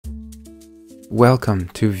Welcome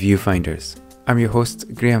to Viewfinders. I'm your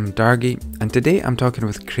host Graham Dargy, and today I'm talking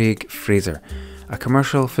with Craig Fraser, a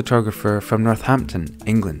commercial photographer from Northampton,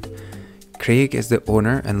 England. Craig is the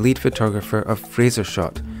owner and lead photographer of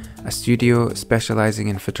Frasershot, a studio specialising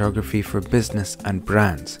in photography for business and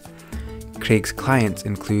brands. Craig's clients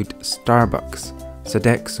include Starbucks,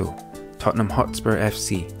 Sodexo, Tottenham Hotspur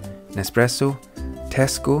FC, Nespresso,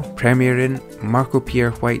 Tesco, Premier Inn,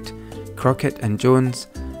 Pierre White, Crockett and Jones,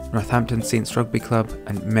 Northampton Saints Rugby Club,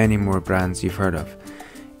 and many more brands you've heard of.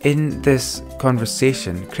 In this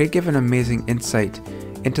conversation, Craig gave an amazing insight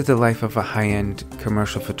into the life of a high-end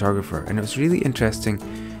commercial photographer, and it was really interesting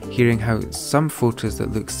hearing how some photos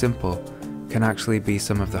that look simple can actually be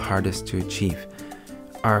some of the hardest to achieve.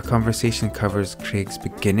 Our conversation covers Craig's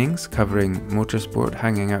beginnings, covering motorsport,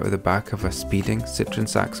 hanging out at the back of a speeding Citroen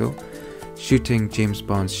Saxo, shooting James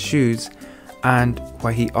Bond's shoes, and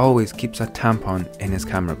why he always keeps a tampon in his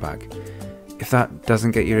camera bag. If that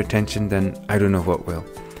doesn't get your attention, then I don't know what will.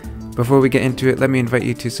 Before we get into it, let me invite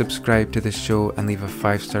you to subscribe to this show and leave a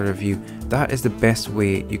 5-star review. That is the best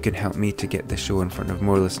way you can help me to get the show in front of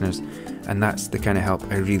more listeners, and that's the kind of help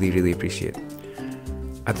I really appreciate.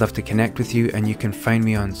 I'd love to connect with you, and you can find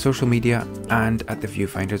me on social media and at the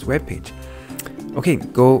Viewfinders webpage. Okay,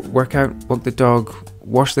 go work out, walk the dog,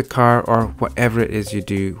 wash the car, or whatever it is you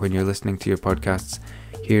do when you're listening to your podcasts.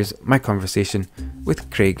 Here's my conversation with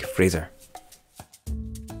Craig Fraser.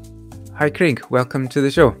 Hi Craig, welcome to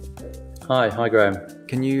the show. Hi Graham.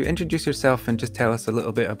 Can you introduce yourself and just tell us a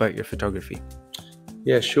little bit about your photography?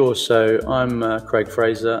 Yeah, sure. So I'm Craig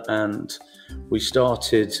Fraser, and we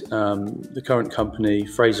started the current company,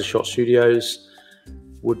 Frasershot Studios,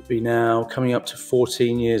 would be now coming up to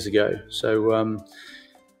 14 years ago. So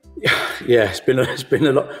yeah, it's been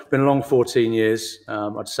a long 14 years.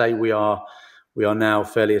 I'd say we are now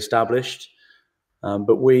fairly established,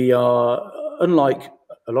 but we are, unlike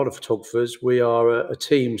a lot of photographers, we are a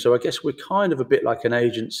team. So I guess we're kind of a bit like an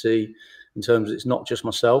agency in terms of it's not just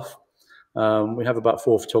myself. We have about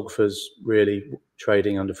 4 photographers really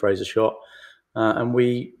trading under Frasershot, and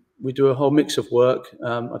we do a whole mix of work.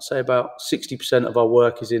 I'd say about 60% of our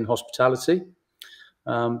work is in hospitality,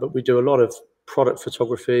 but we do a lot of product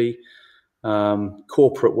photography,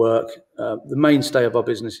 corporate work. The mainstay of our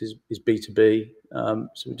business is B2B,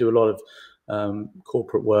 so we do a lot of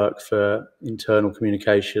corporate work for internal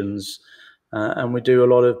communications, and we do a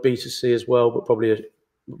lot of B2C as well, but probably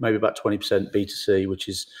maybe about 20% B2C, which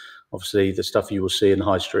is obviously the stuff you will see in the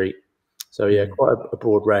high street. So yeah, quite a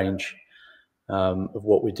broad range of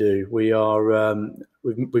what we do. We are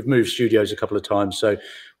we've moved studios a couple of times, so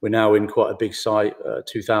we're now in quite a big site,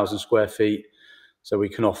 2,000 square feet. So we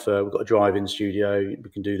can offer, we've got a drive-in studio, we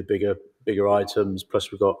can do the bigger items,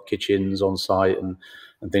 plus we've got kitchens on site and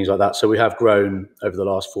things like that. So we have grown over the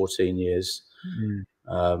last 14 years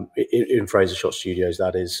in Frasershot Studios,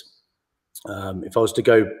 that is. If I was to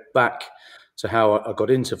go back to how I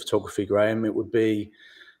got into photography, Graham, it would be,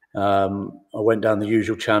 I went down the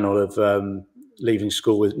usual channel of leaving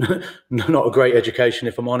school with not a great education,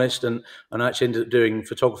 if I'm honest, and I actually ended up doing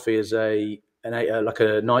photography as like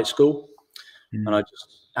a night school. And I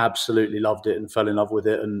just absolutely loved it and fell in love with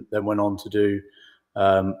it, and then went on to do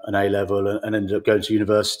an A-level and ended up going to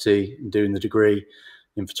university and doing the degree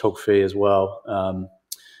in photography as well,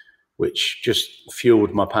 which just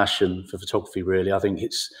fueled my passion for photography, really. I think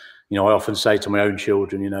it's, I often say to my own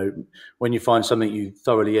children, when you find something you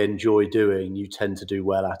thoroughly enjoy doing, you tend to do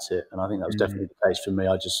well at it. And I think that was definitely the case for me.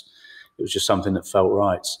 It was just something that felt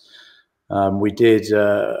right. We did,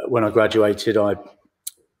 when I graduated, I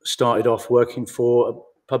started off working for a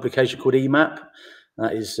publication called EMAP.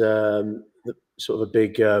 That is sort of a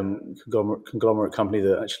big conglomerate company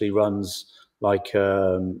that actually runs like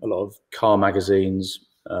a lot of car magazines,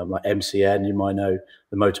 like MCN, you might know,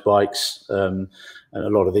 the motorbikes, and a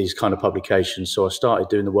lot of these kind of publications. So I started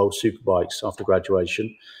doing the World Superbikes after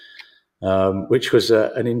graduation, which was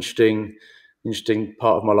an interesting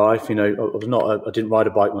part of my life. I didn't ride a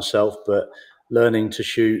bike myself, but learning to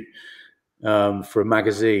shoot for a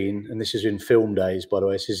magazine, and this is in film days, by the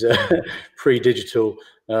way, this is pre-digital,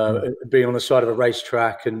 being on the side of a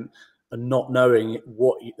racetrack and not knowing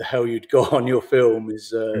what the hell you'd got on your film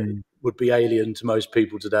would be alien to most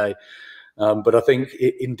people today. But I think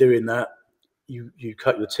in doing that, you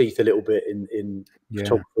cut your teeth a little bit in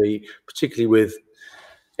photography, particularly with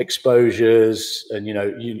exposures, and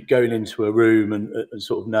you going into a room and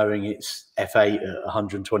sort of knowing it's f8 at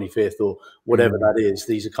 125th or whatever that is.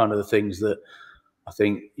 These are kind of the things that I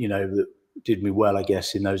think that did me well, I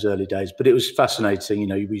guess, in those early days. But it was fascinating.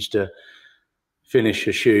 We used to finish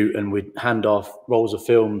a shoot and we'd hand off rolls of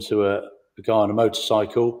film to a guy on a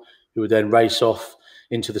motorcycle who would then race off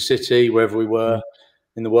into the city wherever we were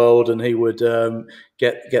in the world, and he would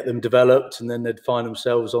get them developed, and then they'd find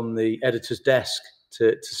themselves on the editor's desk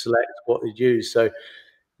to select what they'd use. So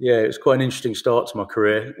yeah, it was quite an interesting start to my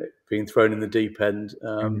career, being thrown in the deep end.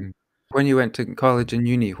 When you went to college and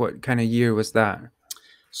uni, what kind of year was that?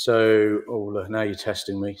 So, look, now you're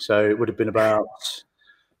testing me. So it would have been about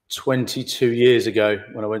 22 years ago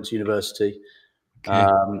when I went to university. Okay.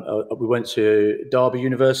 We went to Derby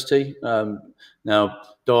University. Now,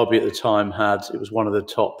 Derby at the time it was one of the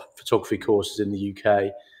top photography courses in the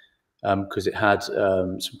UK, because it had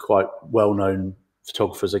some quite well-known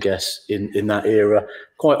photographers, I guess, in that era.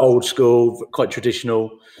 Quite old school, quite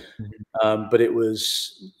traditional. But it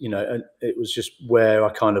was, it was just where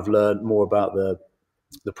I kind of learned more about the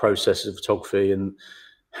process of photography and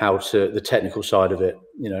the technical side of it,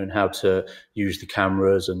 and how to use the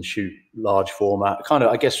cameras and shoot large format, kind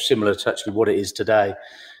of, I guess, similar to actually what it is today.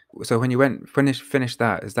 So when you finished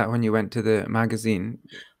that, is that when you went to the magazine?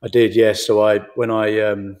 I did, yes. So when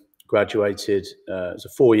I graduated, it was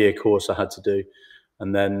a 4-year course I had to do,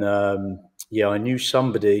 and then I knew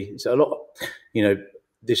somebody. It's a lot,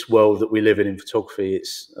 this world that we live in photography.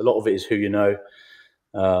 It's a lot of it is who you know.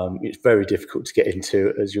 It's very difficult to get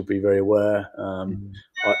into, as you'll be very aware.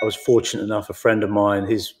 I was fortunate enough, a friend of mine, I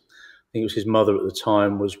think it was his mother at the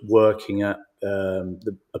time, was working at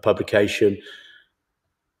a publication,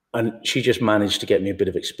 and she just managed to get me a bit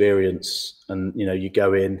of experience. And you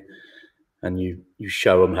go in and you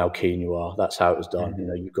show them how keen you are. That's how it was done.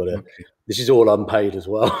 You've got to. Okay. This is all unpaid as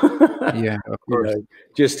well. Yeah, of course.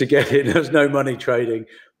 Just to get in. There was no money trading,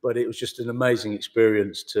 but it was just an amazing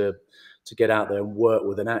experience to get out there and work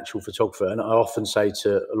with an actual photographer. And I often say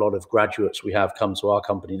to a lot of graduates we have come to our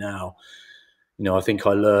company now, I think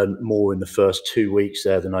I learned more in the first 2 weeks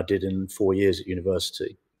there than I did in 4 years at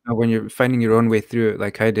university. When you're finding your own way through it,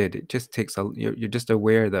 like I did, it just takes you're just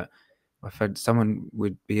aware that if someone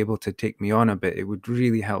would be able to take me on a bit, it would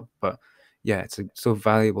really help. But yeah, it's so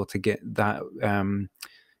valuable to get that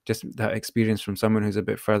just that experience from someone who's a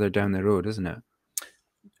bit further down the road, isn't it?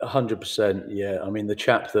 100%, yeah. I mean, the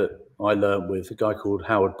chap that I learned with, a guy called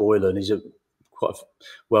Howard Boylan, he's quite a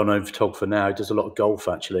well-known photographer now. He does a lot of golf,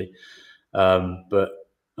 actually. But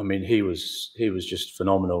I mean, he was just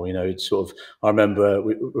phenomenal. It's sort of. I remember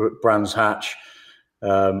we were at Brands Hatch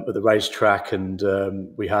at the racetrack, and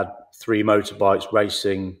we had 3 motorbikes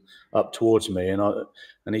racing up towards me,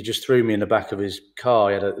 and he just threw me in the back of his car.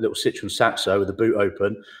 He had a little Citroen Saxo with the boot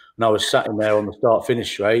open, and I was sat in there on the start-finish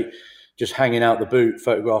straight, just hanging out the boot,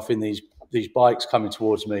 photographing these bikes coming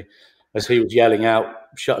towards me, as he was yelling out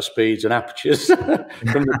shutter speeds and apertures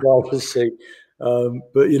from the driver's seat.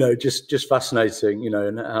 But just fascinating,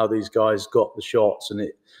 and how these guys got the shots, and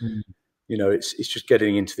it's just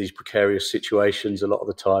getting into these precarious situations a lot of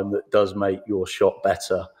the time that does make your shot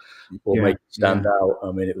better or make it stand out.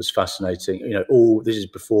 I mean, it was fascinating. All this is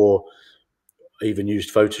before I even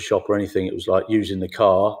used Photoshop or anything. It was like using the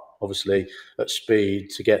car, obviously at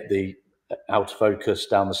speed, to get the out of focus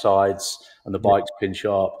down the sides and the bikes pin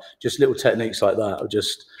sharp. Just little techniques like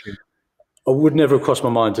that. I would never have crossed my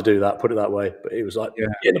mind to do that, put it that way. But it was like, get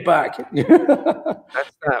in the back.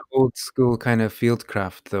 That's that old school kind of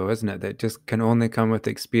fieldcraft, though, isn't it? That just can only come with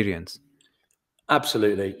experience.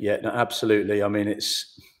 Absolutely, yeah, no, absolutely. I mean,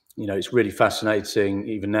 it's really fascinating.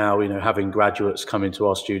 Even now, having graduates come into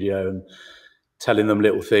our studio and telling them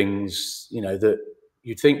little things, that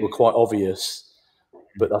you'd think were quite obvious,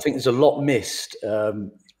 but I think there's a lot missed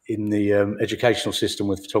in the educational system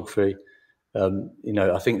with photography.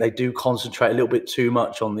 I think they do concentrate a little bit too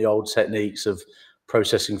much on the old techniques of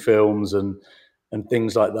processing films and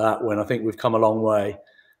things like that, when I think we've come a long way.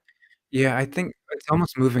 Yeah, I think it's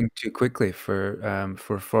almost moving too quickly for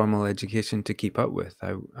formal education to keep up with.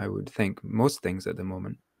 I would think most things at the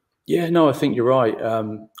moment. Yeah, no, I think you're right.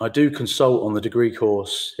 I do consult on the degree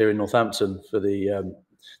course here in Northampton for the.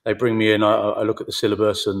 They bring me in. I look at the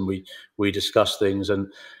syllabus and we discuss things,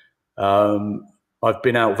 and I've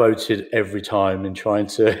been outvoted every time in trying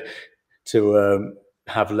to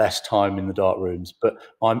have less time in the dark rooms. But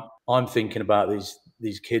I'm thinking about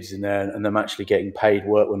these kids in there and them actually getting paid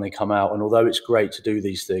work when they come out. And although it's great to do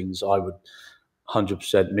these things, I would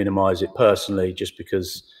 100% minimise it personally, just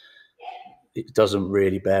because it doesn't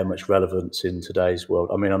really bear much relevance in today's world.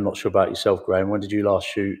 I mean, I'm not sure about yourself, Graham. When did you last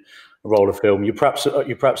shoot a roll of film? You perhaps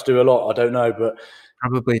do a lot. I don't know, but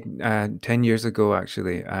probably 10 years ago,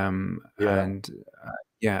 actually. And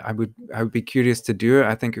Yeah, I would be curious to do it.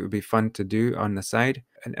 I think it would be fun to do on the side.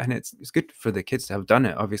 And it's good for the kids to have done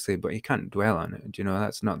it, obviously, but you can't dwell on it. You know,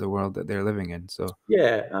 that's not the world that they're living in. So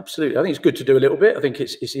Yeah, absolutely. I think it's good to do a little bit. I think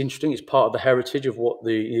it's interesting. It's part of the heritage of what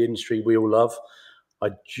the industry we all love. I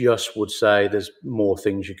just would say there's more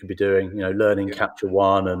things you could be doing. You know, learning yeah. Capture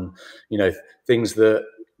One, and things that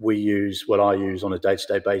we use. Well, I use on a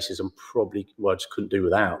day-to-day basis, and probably I just couldn't do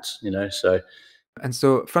without. So And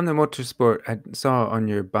so from the motorsport, I saw on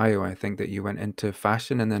your bio, I think that you went into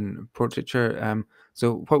fashion and then portraiture.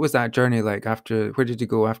 So what was that journey like after, where did you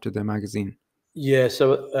go after the magazine? yeah.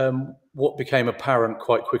 So what became apparent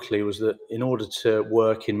quite quickly was that in order to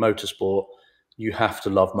work in motorsport, you have to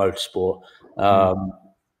love motorsport. Mm, Um,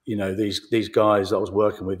 these guys that I was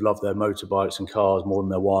working with loved their motorbikes and cars more than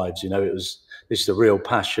their wives. This is a real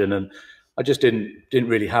passion, and I just didn't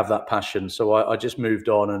really have that passion. So I just moved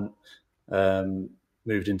on and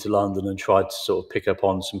moved into London and tried to sort of pick up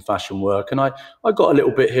on some fashion work, and I got a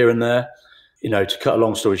little bit here and there. To cut a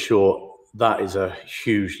long story short, that is a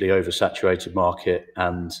hugely oversaturated market,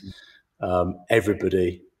 and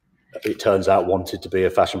everybody, it turns out, wanted to be a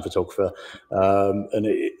fashion photographer, and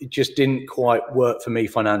it just didn't quite work for me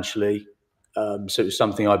financially. So it was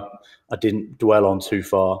something I didn't dwell on too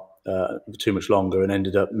much longer, and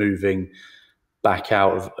ended up moving back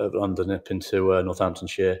out of London up into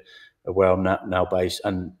Northamptonshire, where I'm now based,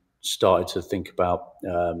 and started to think about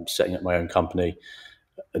setting up my own company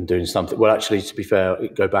and doing something. Well, actually, to be fair,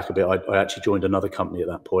 go back a bit. I actually joined another company at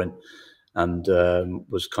that point, and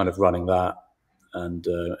was kind of running that, and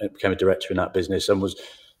became a director in that business, and was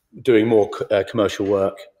doing more commercial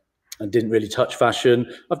work, and didn't really touch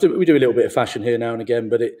fashion. We do a little bit of fashion here now and again,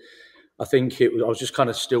 but I think I was just kind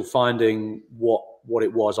of still finding what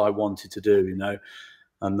it was I wanted to do,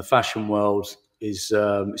 And the fashion world is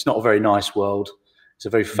it's not a very nice world. It's a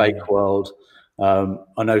very mm. fake world.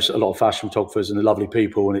 I know a lot of fashion photographers and they're lovely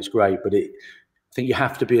people, and it's great, but I think you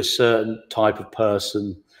have to be a certain type of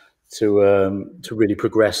person to really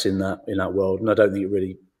progress in that world, and I don't think it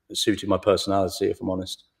really suited my personality, if I'm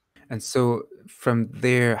honest. And so from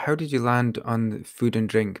there, how did you land on food and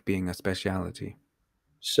drink being a speciality?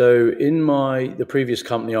 So in the previous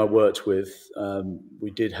company I worked with, we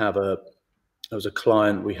did have there was a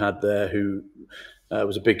client we had there who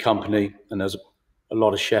was a big company, and there was a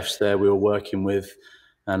lot of chefs there we were working with,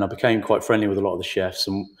 and I became quite friendly with a lot of the chefs,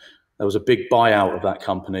 and there was a big buyout of that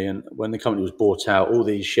company, and when the company was bought out, all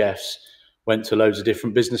these chefs went to loads of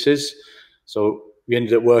different businesses. So we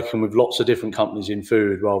ended up working with lots of different companies in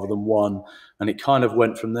food rather than one, and it kind of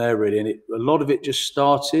went from there really. And a lot of it just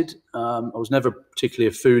started. I was never particularly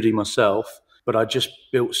a foodie myself, but I just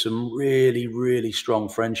built some really, really strong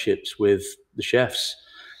friendships with the chefs.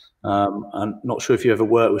 I'm not sure if you ever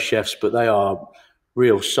worked with chefs, but they are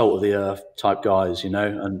real salt of the earth type guys,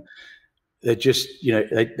 and they're just,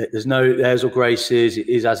 there's no airs or graces. It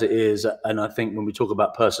is as it is. And I think when we talk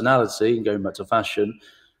about personality and going back to fashion,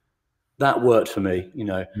 that worked for me.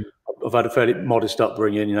 I've had a fairly modest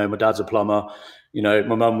upbringing. My dad's a plumber. My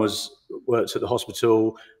mum worked at the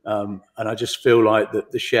hospital, and I just feel like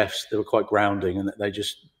that the chefs, they were quite grounding, and that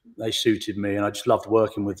they suited me, and I just loved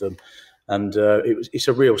working with them. And it's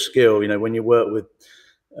a real skill, when you work with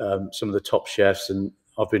some of the top chefs, and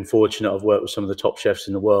I've been fortunate. I've worked with some of the top chefs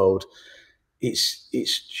in the world. It's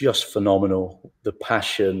just phenomenal, the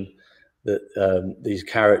passion that these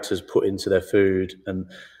characters put into their food, and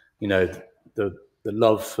the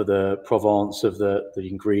love for the Provence of the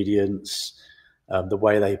ingredients, the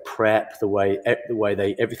way they prep, the way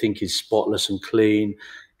they everything is spotless and clean.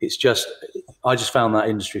 I just found that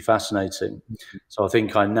industry fascinating. So I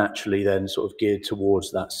think I naturally then sort of geared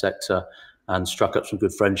towards that sector and struck up some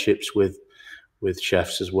good friendships with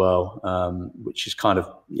chefs as well, which is kind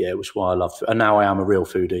of, yeah, which is why I love food. And now I am a real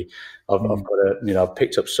foodie. I've got I've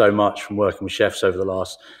picked up so much from working with chefs over the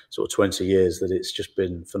last sort of 20 years that it's just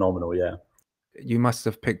been phenomenal. Yeah. You must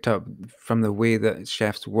have picked up from the way that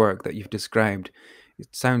chefs work that you've described. It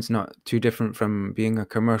sounds not too different from being a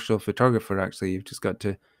commercial photographer, actually. You've just got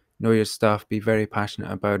to know your stuff, be very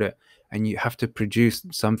passionate about it, and you have to produce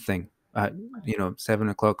something at, 7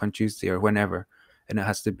 o'clock on Tuesday or whenever, and it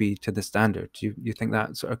has to be to the standard. You think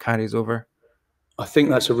that sort of carries over? I think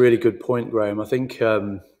that's a really good point, Graham. I think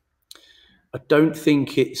I don't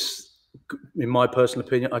think it's, in my personal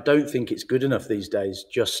opinion, I don't think it's good enough these days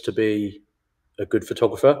just to be a good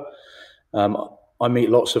photographer. Um, I meet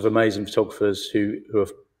lots of amazing photographers who are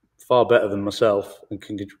far better than myself and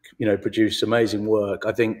can produce amazing work.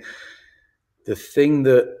 I think the thing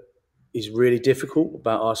that is really difficult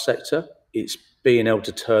about our sector, it's being able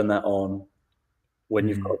to turn that on when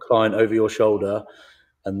you've got Mm, a client over your shoulder,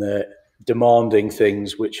 and demanding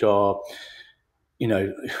things which are,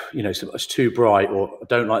 so it's too bright, or I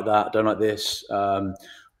don't like that, I don't like this.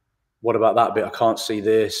 What about that bit? I can't see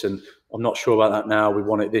this, and I'm not sure about that now. We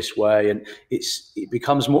want it this way, and it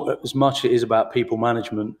becomes more, as much it is about people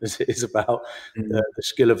management as it is about Mm. the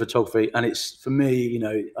skill of photography. And it's, for me,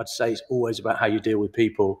 I'd say it's always about how you deal with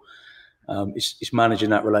people. It's managing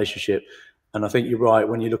that relationship. And I think you're right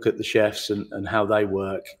when you look at the chefs and how they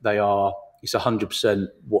work. It's 100%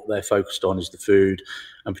 what they're focused on is the food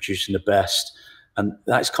and producing the best. And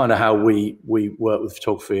that's kind of how we work with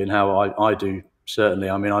photography, and how I do. Certainly,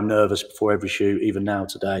 I mean, I'm nervous before every shoot, even now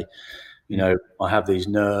today. I have these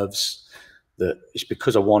nerves that it's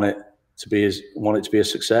because I want it to be a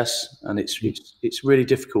success, and it's really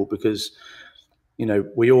difficult because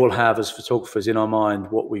we all have, as photographers, in our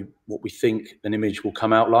mind what we think an image will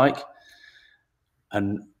come out like.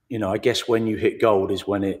 And I guess when you hit gold is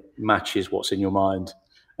when it matches what's in your mind,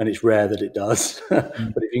 and it's rare that it does. But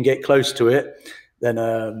if you can get close to it, then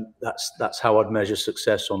that's how I'd measure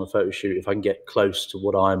success on a photo shoot. If I can get close to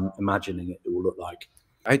what I'm imagining it will look like.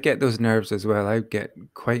 I get those nerves as well. I get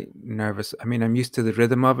quite nervous. I mean, I'm used to the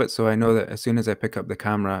rhythm of it, so I know that as soon as I pick up the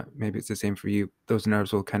camera, maybe it's the same for you, those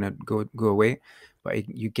nerves will kind of go away. But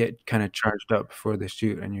you get kind of charged up before the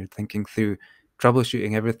shoot, and you're thinking through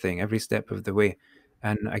troubleshooting everything, every step of the way.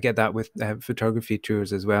 And I get that with photography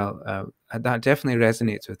tours as well. That definitely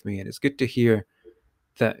resonates with me, and it's good to hear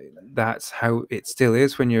that that's how it still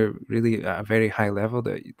is when you're really at a very high level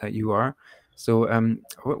that you are. So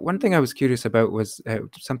one thing I was curious about was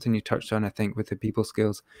something you touched on, I think, with the people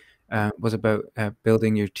skills, was about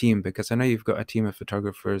building your team, because I know you've got a team of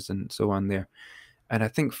photographers and so on there. And I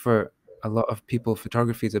think for a lot of people,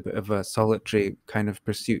 photography is a bit of a solitary kind of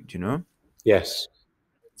pursuit, you know? Yes.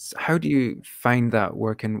 How do you find that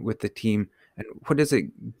working with the team, and what does it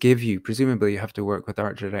give you? Presumably, you have to work with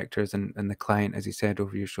art directors and the client, as you said,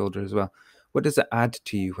 over your shoulder as well. What does it add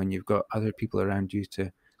to you when you've got other people around you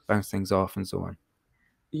to bounce things off and so on?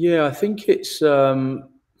 Yeah, I think it's.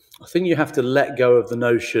 I think you have to let go of the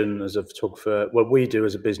notion as a photographer. What we do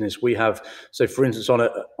as a business, we have. So, for instance, on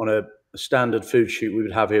a standard food shoot we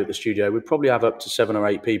would have here at the studio, we'd probably have up to 7 or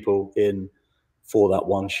 8 people in for that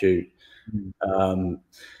one shoot. Mm. Um,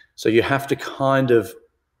 so you have to kind of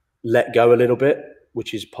let go a little bit,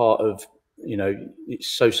 which is part of, it's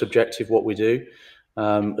so subjective what we do.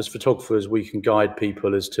 As photographers, we can guide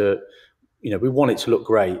people as to, we want it to look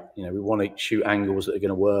great. We want to shoot angles that are going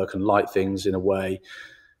to work and light things in a way,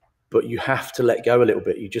 but you have to let go a little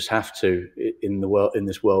bit. You just have to, in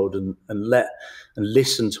this world, and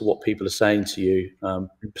listen to what people are saying to you,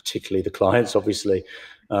 particularly the clients, obviously.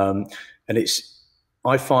 And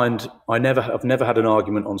I've never had an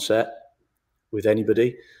argument on set with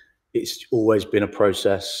anybody. It's always been a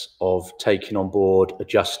process of taking on board,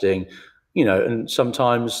 adjusting, and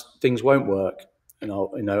sometimes things won't work, and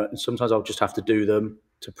and sometimes I'll just have to do them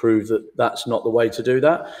to prove that that's not the way to do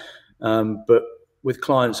that. But with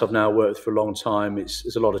clients I've now worked with for a long time,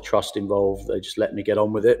 there's a lot of trust involved. They just let me get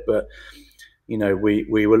on with it. But we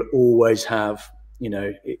will always have,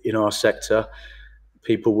 in our sector,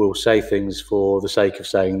 people will say things for the sake of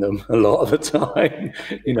saying them a lot of the time.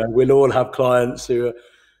 We'll all have clients who are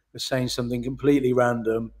saying something completely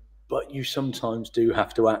random, but you sometimes do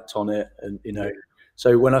have to act on it. And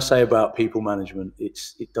so when I say about people management,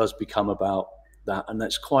 it does become about that, and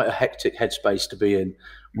that's quite a hectic headspace to be in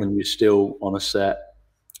when you're still on a set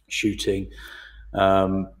shooting.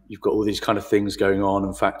 You've got all these kind of things going on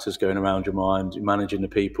and factors going around your mind. You're managing the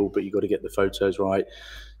people, but you've got to get the photos right.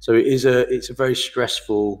 So it's a very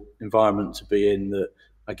stressful environment to be in. That,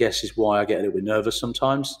 I guess, is why I get a little bit nervous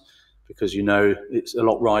sometimes, because it's a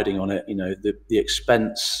lot riding on it. The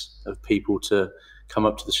expense of people to come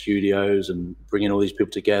up to the studios and bringing all these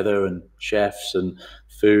people together, and chefs and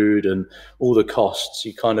food and all the costs.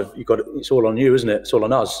 You got it's all on you, isn't it? It's all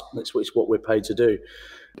on us. It's what we're paid to do.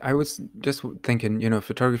 I was just thinking,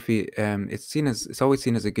 photography, it's always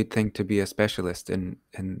seen as a good thing to be a specialist in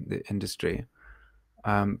the industry.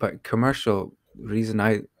 But commercial, reason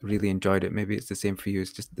I really enjoyed it, maybe it's the same for you,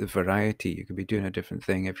 is just the variety. You could be doing a different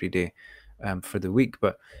thing every day for the week.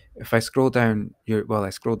 But if I scroll down I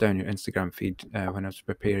scrolled down your Instagram feed when I was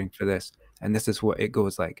preparing for this, and this is what it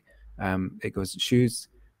goes like. It goes shoes,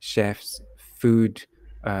 chefs, food,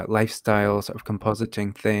 lifestyle, sort of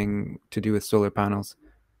compositing thing to do with solar panels,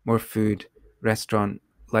 more food, restaurant,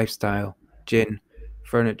 lifestyle, gin,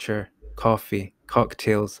 furniture, coffee,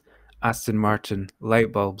 cocktails, Aston Martin,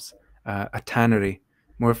 light bulbs, a tannery,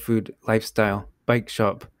 more food, lifestyle, bike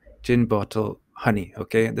shop, gin bottle, honey.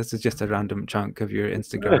 Okay, this is just a random chunk of your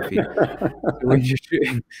Instagram feed. So when you're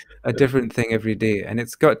shooting a different thing every day, and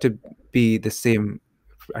it's got to be the same.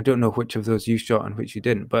 I don't know which of those you shot and which you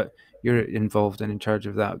didn't, but you're involved and in charge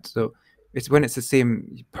of that. So it's when it's the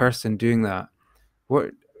same person doing that.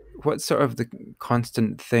 What what's sort of the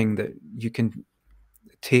constant thing that you can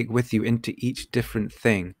take with you into each different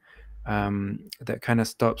thing, that kind of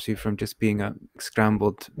stops you from just being a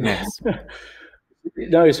scrambled mess?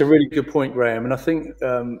 No, it's a really good point, Graham. And I think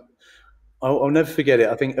I'll never forget it.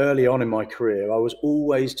 I think early on in my career, I was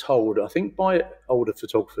always told, I think by older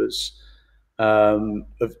photographers, of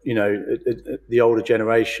the older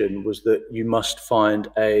generation, was that you must find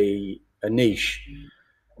a niche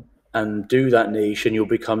and do that niche, and you'll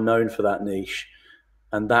become known for that niche,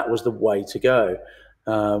 and that was the way to go.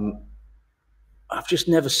 Um, I've just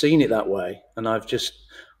never seen it that way, and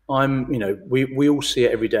we all see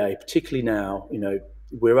it every day, particularly now.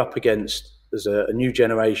 We're up against there's a new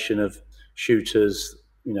generation of shooters,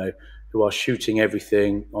 who are shooting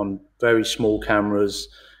everything on very small cameras,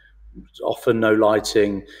 often no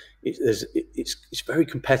lighting. It's very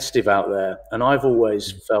competitive out there, and I've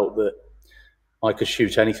always felt that I could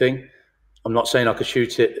shoot anything. I'm not saying I could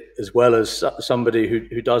shoot it as well as somebody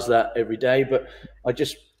who does that every day, but I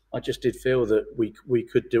just I just did feel that we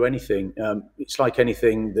could do anything. It's like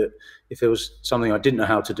anything that if there was something I didn't know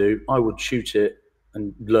how to do, I would shoot it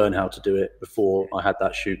and learn how to do it before I had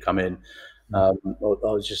that shoot come in.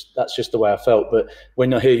 That's just the way I felt. But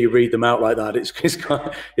when I hear you read them out like that, it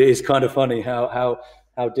is kind of funny how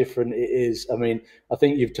different it is. I mean, I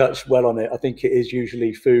think you've touched well on it. I think it is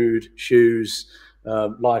usually food, shoes,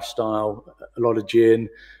 lifestyle, a lot of gin,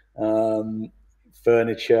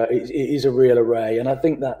 furniture. It is a real array, and I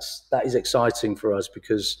think that is exciting for us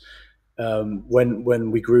because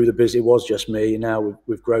when we grew the business, it was just me. Now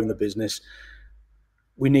we've grown the business.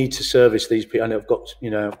 We need to service these people, and I've got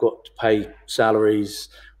to pay salaries.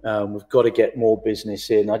 We've got to get more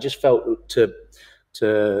business in. I just felt that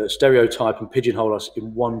to stereotype and pigeonhole us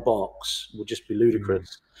in one box would just be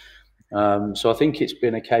ludicrous. So I think it's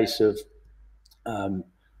been a case of the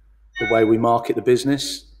way we market the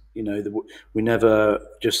business. We never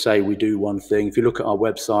just say we do one thing. If you look at our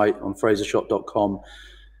website on Frasershot.com,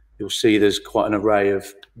 you'll see there's quite an array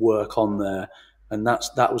of work on there. And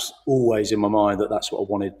that was always in my mind, that's what I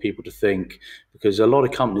wanted people to think, because a lot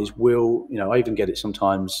of companies will, I even get it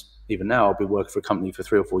sometimes, even now, I'll be working for a company for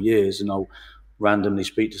 3 or 4 years and I'll randomly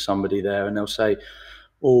speak to somebody there and they'll say,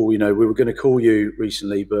 oh, we were going to call you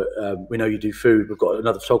recently, but we know you do food. We've got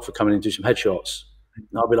another photographer coming in to do some headshots. And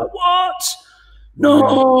I'll be like, what?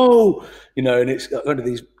 No! And it's one of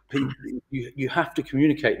these people, you have to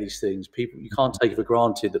communicate these things. You can't take it for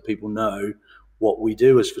granted that people know what we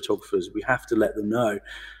do as photographers. We have to let them know.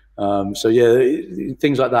 So yeah,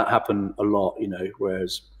 things like that happen a lot,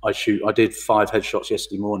 whereas I did 5 headshots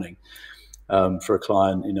yesterday morning for a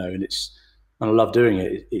client, and I love doing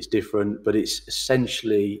it. It's different, but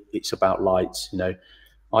it's about lights.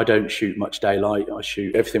 I don't shoot much daylight. I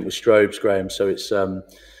shoot everything with strobes, Graham. So it's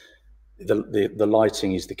the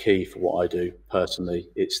lighting is the key for what I do personally.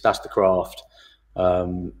 That's the craft,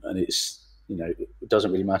 and it's it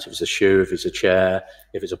doesn't really matter if it's a shoe, if it's a chair,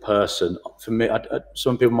 if it's a person. For me,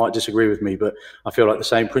 some people might disagree with me, but I feel like the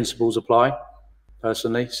same principles apply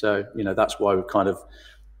personally. So that's why we've kind of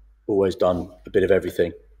always done a bit of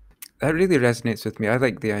everything. That really resonates with me. I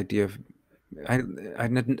like the idea of I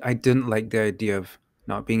didn't like the idea of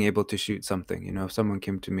not being able to shoot something. If someone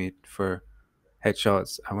came to me for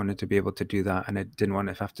headshots, I wanted to be able to do that, and I didn't want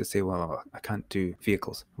to have to say, well, I can't do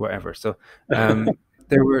vehicles, whatever. So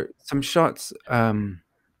there were some shots on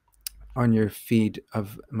your feed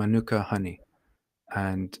of Manuka honey,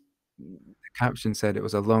 and the caption said it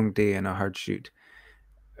was a long day and a hard shoot.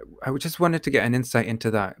 I just wanted to get an insight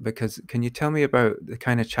into that, because can you tell me about the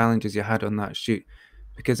kind of challenges you had on that shoot?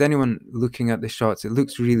 Because anyone looking at the shots, it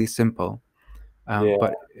looks really simple,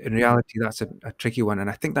 but in reality, that's a tricky one. And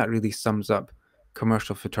I think that really sums up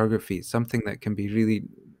commercial photography. It's something that can be really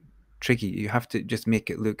tricky. You have to just make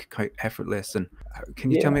it look quite effortless. And can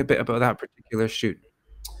you tell me a bit about that particular shoot?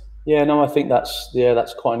 Yeah, no, I think that's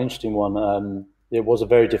quite an interesting one. It was a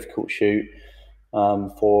very difficult shoot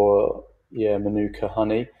for Manuka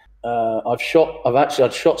honey. I'd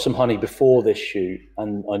shot some honey before this shoot,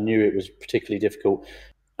 and I knew it was particularly difficult.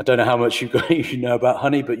 I don't know how much you know about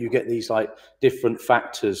honey, but you get these like different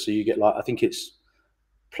factors. So you get I think it's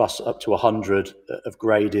plus up to 100 of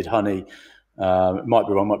graded honey. It might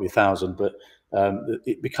be wrong, might be 1,000, but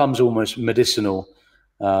it becomes almost medicinal.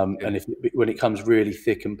 And when it comes really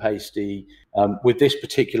thick and pasty, with this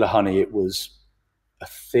particular honey, it was a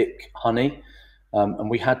thick honey. and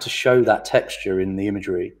we had to show that texture in the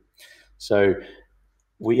imagery. So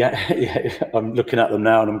I'm looking at them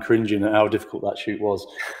now and I'm cringing at how difficult that shoot was.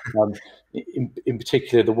 In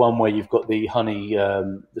particular, the one where you've got the honey,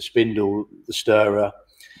 the spindle, the stirrer,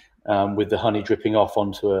 with the honey dripping off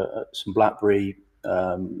onto some blackberry,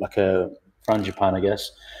 like a frangipan, I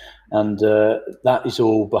guess. And that is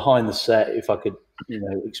all behind the set. If I could,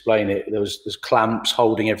 explain it, there's clamps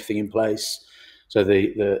holding everything in place. So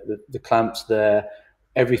the clamps there,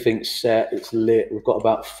 everything's set, it's lit. We've got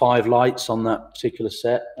about 5 lights on that particular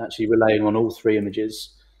set, actually relaying on all 3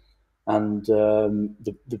 images. And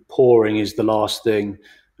the pouring is the last thing,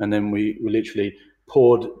 and then we literally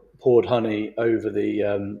poured honey over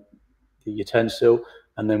the utensil,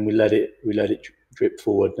 and then we let it drip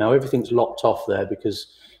forward. Now everything's locked off there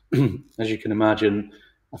because, as you can imagine,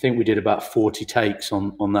 I think we did about 40 takes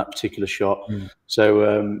on that particular shot.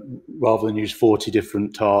 So rather than use 40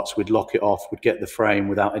 different tarts, we'd lock it off, we'd get the frame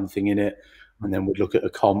without anything in it, and then we'd look at a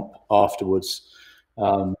comp afterwards.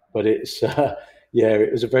 But it's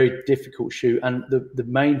it was a very difficult shoot, and the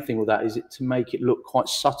main thing with that is to make it look quite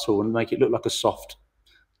subtle and make it look like a soft,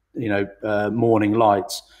 morning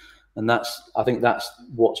light. And I think that's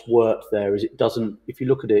what's worked there. Is it doesn't, if you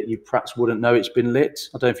look at it, you perhaps wouldn't know it's been lit.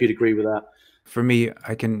 I don't know if you'd agree with that. For me,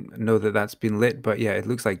 I can know that that's been lit, but yeah, it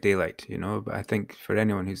looks like daylight, But I think for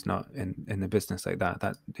anyone who's not in the business like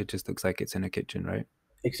that it just looks like it's in a kitchen, right?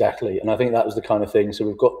 Exactly, and I think that was the kind of thing. So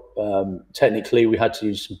we've got technically we had to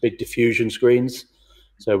use some big diffusion screens.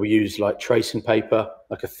 So we used like tracing paper,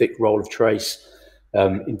 like a thick roll of trace,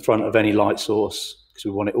 in front of any light source, because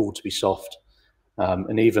we want it all to be soft.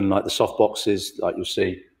 And even like the soft boxes, like you'll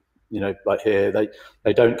see, like here,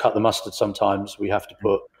 they don't cut the mustard sometimes. We have to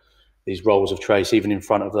put these rolls of trace even in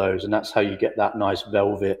front of those, and that's how you get that nice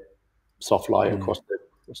velvet soft light across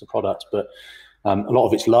the product. But a lot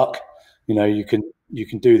of it's luck. You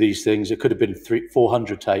can do these things. It could have been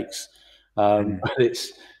 400 takes,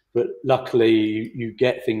 but luckily you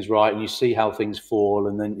get things right and you see how things fall,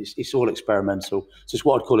 and then it's all experimental. So it's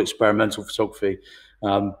what I'd call experimental photography.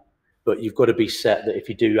 But you've got to be set that if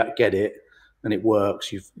you do get it and it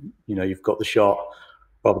works, you've got the shot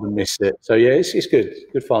rather than miss it. So yeah, it's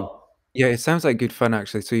good fun. Yeah, it sounds like good fun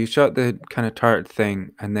actually. So you shot the kind of tart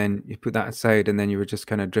thing and then you put that aside and then you were just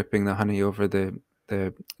kind of dripping the honey over the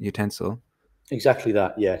utensil. Exactly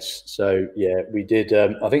that, yes. So yeah, we did.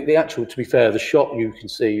 I think to be fair, the shot you can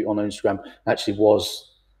see on Instagram actually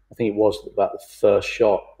was, I think it was about the first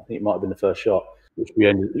shot. I think it might have been the first shot which we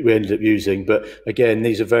ended up using. But again,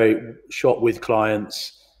 these are very shot with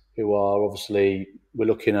clients who are obviously, we're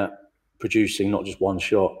looking at producing not just one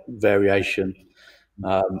shot, variation,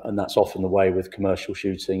 and that's often the way with commercial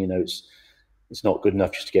shooting. It's not good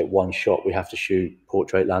enough just to get one shot. We have to shoot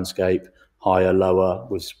portrait, landscape, higher, lower,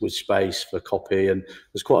 with space for copy, and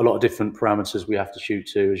there's quite a lot of different parameters we have to shoot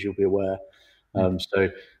to, as you'll be aware. So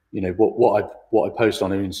what I post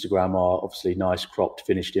on Instagram are obviously nice cropped,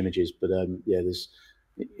 finished images, but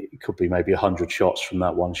it could be maybe 100 shots from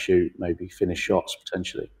that one shoot, maybe finished shots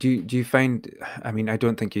potentially. Do you find? I mean, I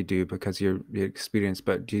don't think you do because you're experienced,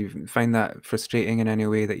 but do you find that frustrating in any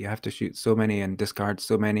way that you have to shoot so many and discard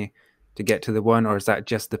so many to get to the one, or is that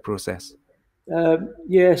just the process?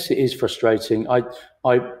 Yes, it is frustrating. I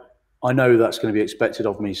know that's going to be expected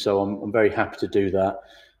of me, so I'm very happy to do that.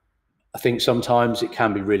 I think sometimes it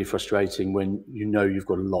can be really frustrating when you've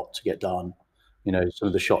got a lot to get done. Some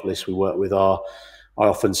of the shot lists we work with I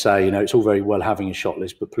often say, it's all very well having a shot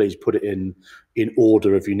list, but please put it in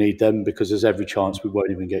order if you need them, because there's every chance we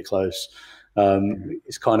won't even get close.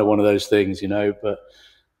 It's kind of one of those things, but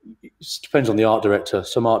it depends on the art director.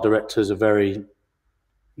 Some art directors are very,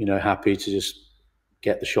 happy to just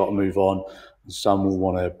get the shot and move on. And some will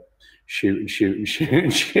want to shoot and shoot and shoot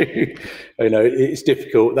and shoot. It's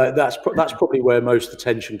difficult. That's probably where most of the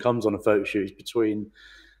tension comes on a photo shoot, is between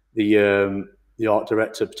the art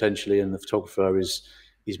director potentially and the photographer is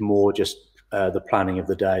more just the planning of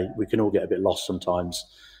the day. We can all get a bit lost sometimes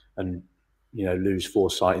and lose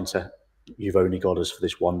foresight into, you've only got us for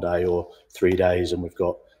this one day or 3 days and we've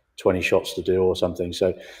got 20 shots to do or something.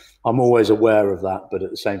 So I'm always aware of that, but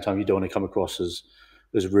at the same time you don't want to come across as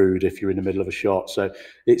rude if you're in the middle of a shot. So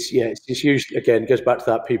it's usually, again, it goes back to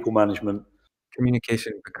that people management.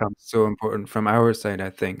 Communication becomes so important from our side, I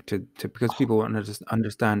think, to because people want to just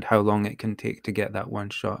understand how long it can take to get that one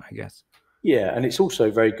shot, I guess. Yeah, and it's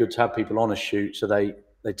also very good to have people on a shoot, so they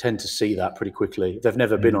tend to see that pretty quickly. If they've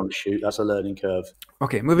never been on a shoot, that's a learning curve.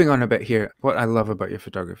 Okay, moving on a bit here. What I love about your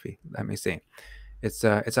photography, let me say, it's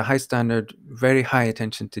a high standard, very high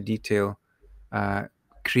attention to detail,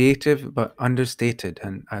 creative but understated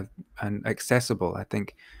and accessible. I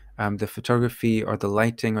think The photography or the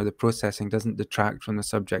lighting or the processing doesn't detract from the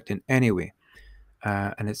subject in any way.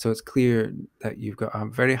 And it's clear that you've got a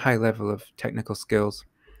very high level of technical skills,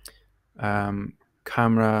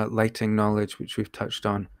 camera, lighting knowledge, which we've touched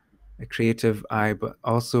on, a creative eye, but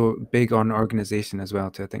also big on organization as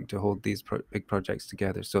well, to hold these big projects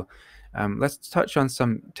together. So let's touch on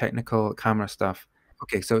some technical camera stuff.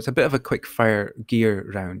 Okay, so it's a bit of a quick fire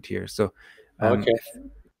gear round here. So Okay.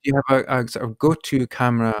 do you have a sort of go-to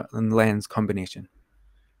camera and lens combination?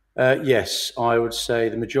 Yes, I would say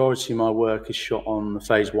the majority of my work is shot on the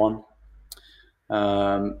Phase 1,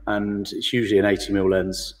 and it's usually an 80mm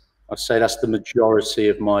lens. I'd say that's the majority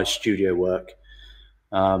of my studio work.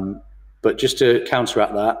 But just to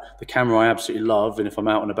counteract that, the camera I absolutely love, and if I'm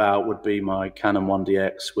out and about, would be my Canon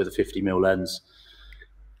 1DX with a 50mm lens.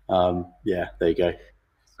 Yeah, there you go.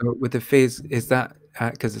 So with the phase, is that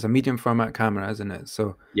because it's a medium format camera, isn't it?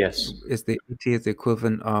 So Yes. is the 80 is the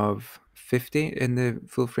equivalent of 50 in the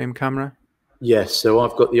full frame camera? Yes, so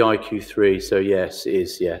I've got the IQ3, so yes, it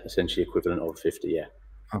is, yeah, essentially equivalent of 50, yeah.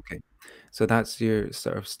 Okay. So that's your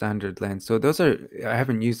sort of standard lens. So those are, I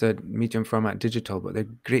haven't used a medium format digital, but they're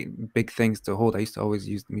great big things to hold. I used to always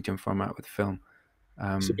use the medium format with film.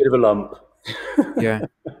 It's a bit of a lump. Yeah.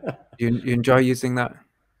 You enjoy using that?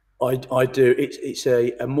 I do. It's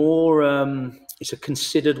a more it's a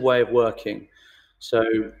considered way of working. So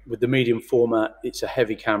with the medium format, it's a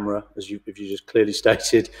heavy camera, as you just clearly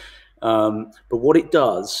stated. But what it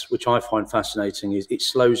does, which I find fascinating, is it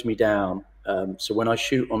slows me down. So when I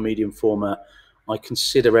shoot on medium format, I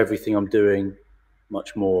consider everything I'm doing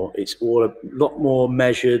much more. It's all a lot more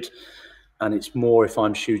measured, and it's more if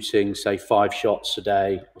I'm shooting, say, 5 shots a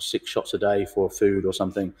day or 6 shots a day for food or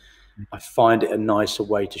something. I find it a nicer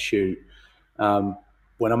way to shoot.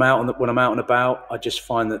 When I'm out and about, I just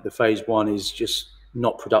find that the Phase 1 is just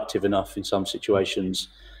not productive enough in some situations.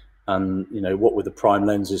 And what with the prime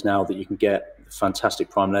lenses now that you can get, fantastic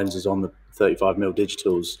prime lenses on the 35mm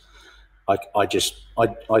digitals, I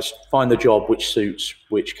find the job which suits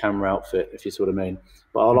which camera outfit, if you see what I mean.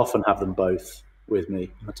 But I'll often have them both with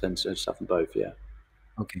me. I tend to just have them both, yeah.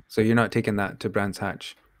 Okay. So you're not taking that to Brands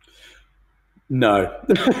Hatch? No.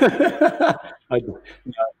 I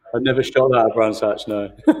never shot that at Brands Hatch,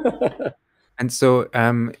 no. And so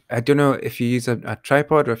I don't know if you use a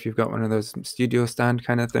tripod or if you've got one of those studio stand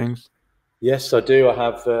kind of things. Yes, I do. I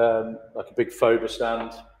have like a big Foba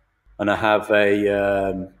stand, and I have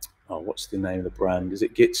a what's the name of the brand? Is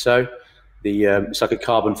it Gitzo? It's like a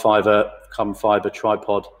carbon fiber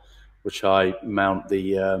tripod, which I mount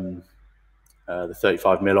the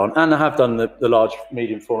 35mm on, and I have done the large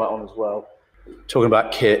medium format on as well. Talking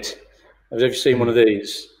about kit, have you ever seen one of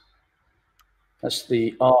these? That's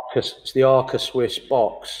the Arca. It's the Arca Swiss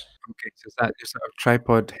box. Okay, so is that your sort of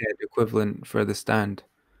tripod head equivalent for the stand?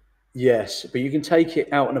 Yes, but you can take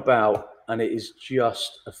it out and about, and it is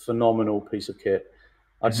just a phenomenal piece of kit.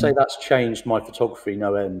 I'd say that's changed my photography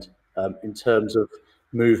no end, in terms of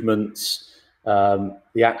movements,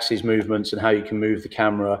 the axis movements, and how you can move the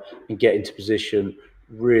camera and get into position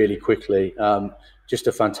really quickly. Just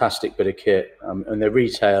a fantastic bit of kit, and they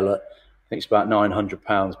retail at, I think it's about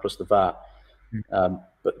 £900 plus the VAT.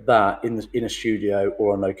 But that in a studio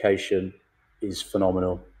or on location is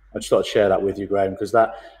phenomenal. I just thought I'd share that with you, Graham, because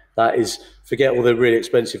that is, forget all the really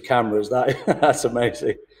expensive cameras. That's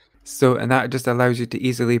amazing. So, and that just allows you to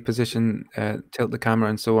easily position, tilt the camera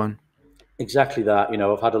and so on. Exactly that.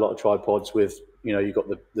 I've had a lot of tripods with, you've got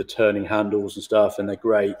the turning handles and stuff, and they're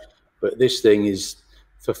great. But this thing is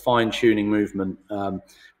for fine tuning movement.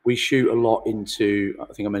 We shoot a lot into,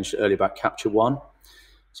 I think I mentioned earlier about Capture One.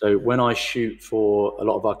 So when I shoot for a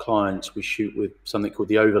lot of our clients, we shoot with something called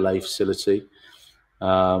the overlay facility.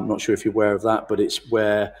 I'm not sure if you're aware of that, but it's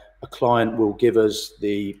where a client will give us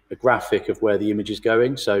a graphic of where the image is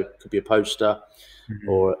going. So it could be a poster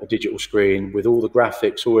or a digital screen with all the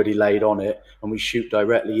graphics already laid on it, and we shoot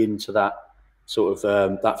directly into that sort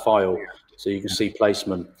of that file, so you can see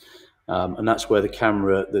placement. And that's where the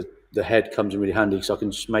camera, the head comes in really handy, because I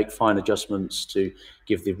can just make fine adjustments to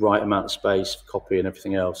give the right amount of space for copy and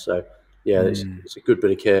everything else. So yeah, it's a good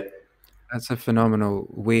bit of kit. That's a phenomenal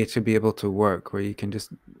way to be able to work, where you can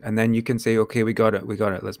just, and then you can say, okay, we got it,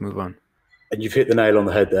 let's move on. And you've hit the nail on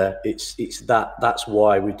the head there. That's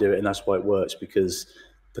why we do it, and that's why it works, because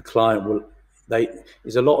the client will,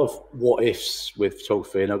 there's a lot of what ifs with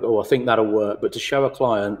photography, and I think that'll work. But to show a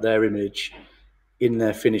client their image in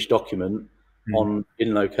their finished document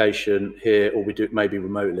in location here, or we do it maybe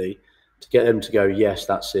remotely, to get them to go, yes,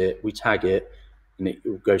 that's it. We tag it, and it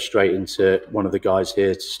will go straight into one of the guys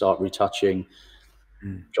here to start retouching.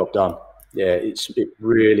 Job done. Yeah, it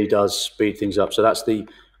really does speed things up. So that's the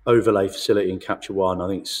overlay facility in Capture One. I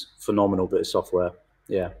think it's phenomenal bit of software.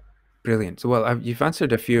 Yeah. Brilliant. So, well, you've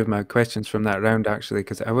answered a few of my questions from that round actually,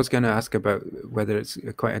 because I was going to ask about whether it's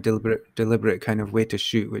quite a deliberate kind of way to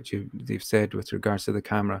shoot, which you've said with regards to the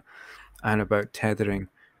camera, and about tethering,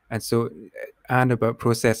 and about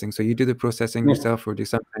processing. So, you do the processing yourself, or do you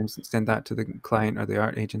sometimes send that to the client or the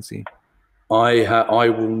art agency? I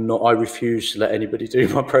will not. I refuse to let anybody do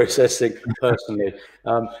my processing personally.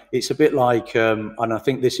 It's a bit like, and I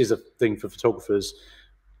think this is a thing for photographers.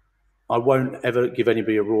 I won't ever give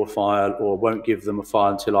anybody a raw file, or won't give them a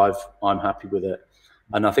file until I'm happy with it.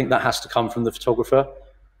 And I think that has to come from the photographer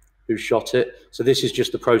who shot it. So this is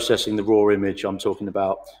just the processing the raw image I'm talking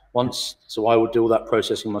about. So I would do all that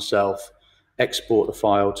processing myself, export the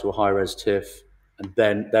file to a high-res TIFF, and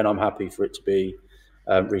then I'm happy for it to be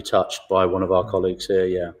retouched by one of our colleagues here.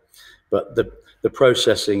 Yeah, but the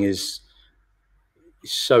processing is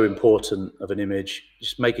so important of an image,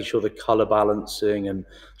 just making sure the color balancing and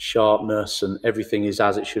sharpness and everything is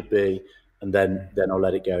as it should be, and then I'll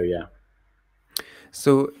let it go. Yeah.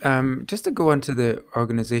 So, just to go on to the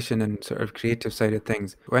organization and sort of creative side of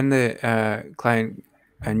things, when the client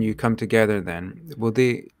and you come together, then will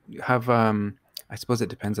they have? I suppose it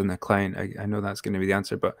depends on the client. I know that's going to be the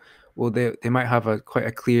answer, but will they might have quite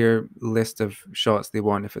a clear list of shots they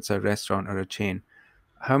want if it's a restaurant or a chain.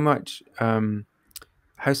 How much?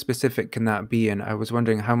 How specific can that be? And I was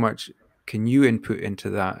wondering how much can you input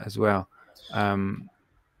into that as well? And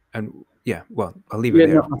yeah, well, I'll leave it Yeah,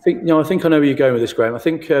 there. no, I think I know where you're going with this, Graham. I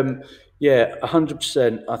think, yeah,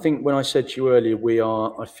 100%. I think when I said to you earlier,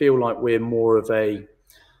 I feel like we're more of a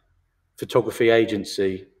photography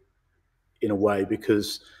agency in a way,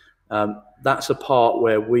 because that's a part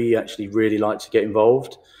where we actually really like to get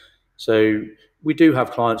involved. So we do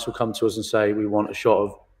have clients who come to us and say, we want a shot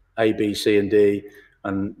of A, B, C, and D,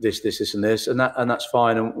 and this, and this, and that's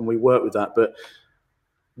fine, and we work with that. But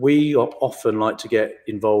we often like to get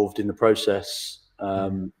involved in the process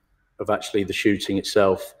of actually the shooting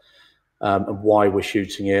itself, and why we're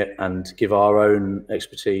shooting it, and give our own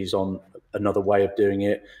expertise on another way of doing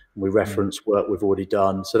it. And we reference work we've already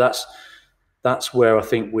done. So that's where I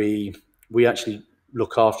think we actually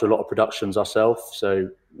look after a lot of productions ourselves. So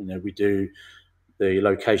we do the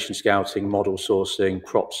location scouting, model sourcing,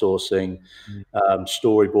 prop sourcing,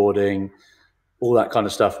 storyboarding, all that kind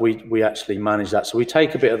of stuff. We actually manage that. So we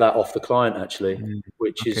take a bit of that off the client actually,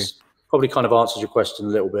 which Okay. is probably kind of answers your question a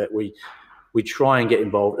little bit. We try and get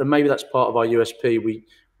involved, and maybe that's part of our USP.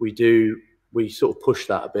 We sort of push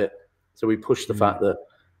that a bit. So we push the fact that,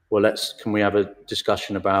 well, can we have a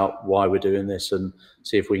discussion about why we're doing this, and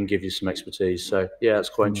see if we can give you some expertise. So yeah, it's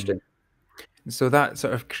quite interesting. So that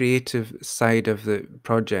sort of creative side of the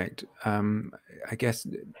project, I guess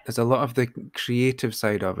there's a lot of the creative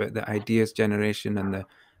side of it, the ideas generation and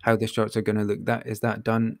how the shots are going to look. Is that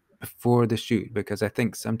done before the shoot? Because I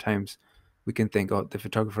think sometimes we can think, oh, the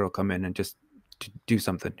photographer will come in and just do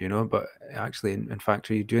something, but actually, in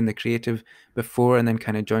fact, are you doing the creative before and then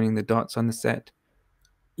kind of joining the dots on the set?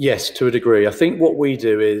 Yes, to a degree. I think what we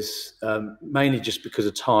do is, mainly just because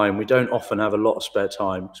of time, we don't often have a lot of spare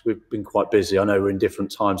time because we've been quite busy. I know we're in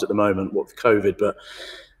different times at the moment, with COVID, but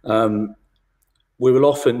we will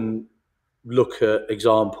often look at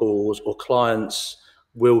examples, or clients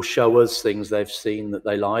will show us things they've seen that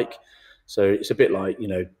they like. So it's a bit like,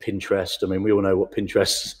 Pinterest. I mean, we all know what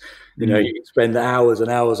Pinterest, you can spend hours and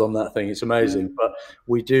hours on that thing. It's amazing. But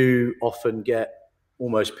we do often get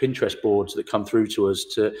almost Pinterest boards that come through to us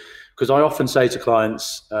because I often say to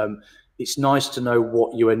clients, it's nice to know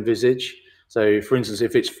what you envisage. So for instance,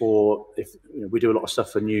 if we do a lot of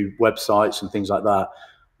stuff for new websites and things like that,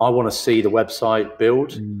 I want to see the website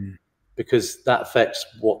build, because that affects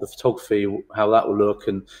what the photography, how that will look.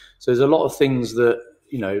 And so there's a lot of things that,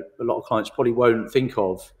 a lot of clients probably won't think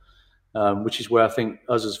of, which is where I think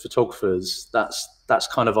us as photographers, that's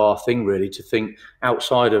kind of our thing really, to think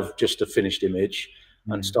outside of just a finished image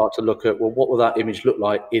and start to look at, well, what will that image look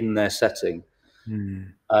like in their setting?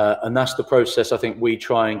 And that's the process I think we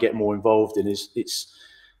try and get more involved in. It's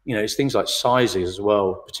things like sizes as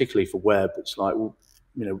well, particularly for web. It's like, well,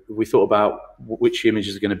 we thought about which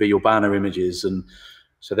images are going to be your banner images, and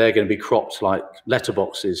so they're going to be cropped like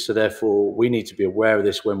letterboxes. So therefore, we need to be aware of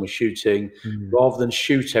this when we're shooting, rather than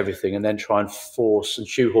shoot everything and then try and force and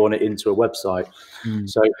shoehorn it into a website.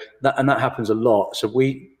 So that happens a lot. So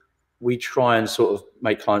we try and sort of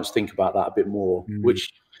make clients think about that a bit more,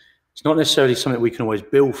 which it's not necessarily something we can always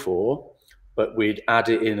bill for, but we'd add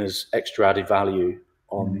it in as extra added value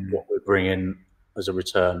on what we're bringing as a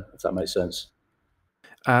return, if that makes sense.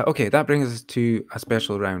 Okay, that brings us to a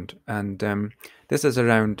special round, and this is a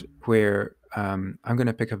round where I'm going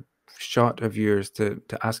to pick a shot of yours to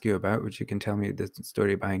ask you about, which you can tell me the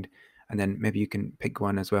story behind, and then maybe you can pick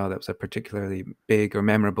one as well that was a particularly big or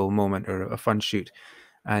memorable moment or a fun shoot.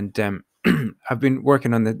 And I've been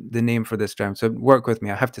working on the name for this round, so work with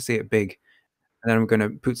me. I have to say it big, and then I'm going to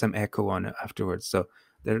put some echo on it afterwards. So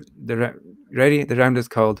they're ready. The round is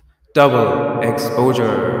called Double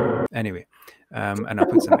Exposure. Anyway, and I'll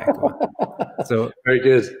put some echo on. So Very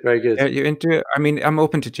good, very good. are you into it? I mean, I'm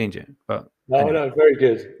open to change it, but No, anyway, no, very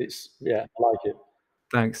good. Yeah, I like it.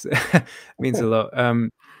 thanks. Means a lot.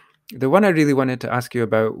 The one I really wanted to ask you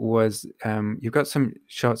about was you've got some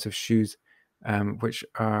shots of shoes, which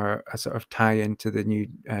are a sort of tie into the new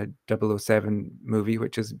 007 movie,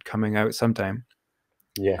 which is coming out sometime.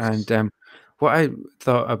 Yes. And what I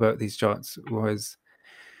thought about these shots was,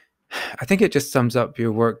 I think it just sums up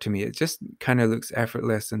your work to me. It just kind of looks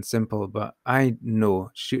effortless and simple, but I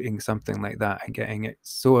know shooting something like that and getting it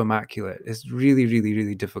so immaculate is really, really,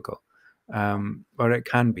 really difficult. Or it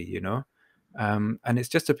can be, you know. And it's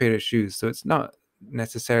just a pair of shoes, so it's not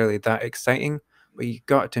necessarily that exciting, but you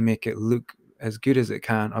got to make it look as good as it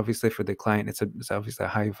can. Obviously, for the client, it's obviously a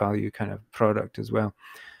high value kind of product as well.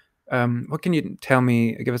 What can you tell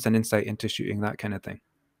me? Give us an insight into shooting that kind of thing.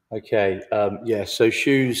 Okay. Yeah. So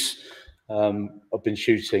shoes. I've been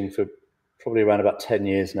shooting for probably around about 10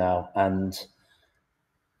 years now, and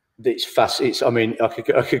it's fast. It's. I mean, I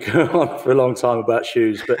could go on for a long time about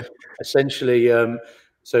shoes, but essentially,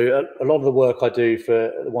 so a lot of the work I do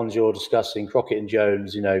for the ones you're discussing, Crockett and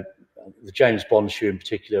Jones, the James Bond shoe in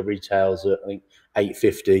particular retails at I think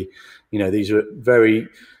 850. These are very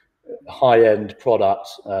high-end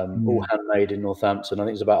products, all Mm, handmade in Northampton. I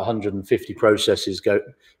think it's about 150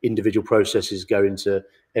 individual processes go into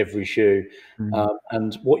every shoe. mm,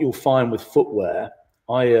 And what you'll find with footwear,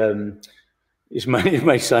 it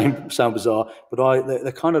may sound bizarre, but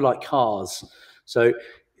they're kind of like cars. So,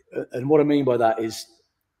 and what I mean by that is,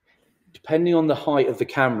 depending on the height of the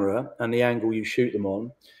camera and the angle you shoot them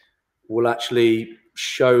on, will actually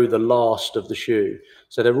show the last of the shoe.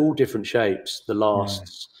 So they're all different shapes, the mm,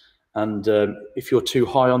 lasts. And if you're too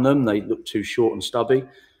high on them, they look too short and stubby.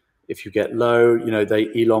 If you get low, they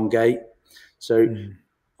elongate. So mm,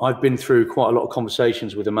 I've been through quite a lot of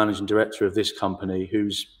conversations with the managing director of this company,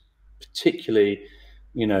 who's particularly,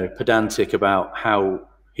 pedantic about how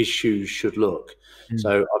his shoes should look. mm,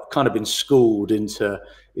 So I've kind of been schooled into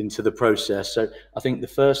the process. So I think the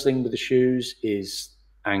first thing with the shoes is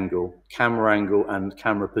camera angle, and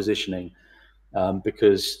camera positioning,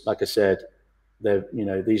 because, like I said,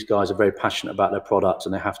 these guys are very passionate about their products,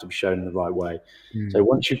 and they have to be shown in the right way. So mm,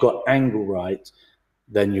 once you've got angle right,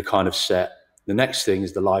 then you're kind of set. The next thing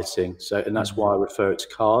is the lighting. So, and that's mm, why I refer it to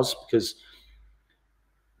cars, because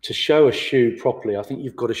to show a shoe properly, I think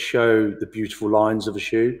you've got to show the beautiful lines of a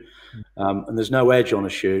shoe, and there's no edge on a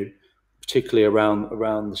shoe, particularly around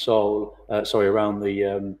the sole. Around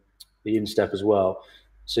the instep as well.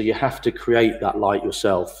 So you have to create that light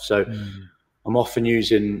yourself. So mm, I'm often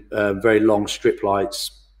using very long strip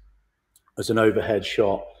lights as an overhead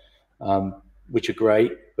shot, which are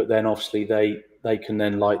great, but then obviously they can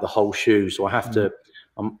then light the whole shoe. So mm,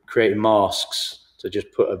 I'm creating masks to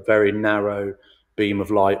just put a very narrow beam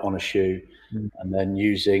of light on a shoe, mm, and then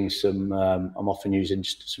using I'm often using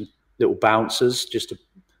just some little bouncers just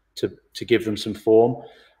to give them some form.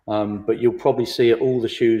 But you'll probably see at all the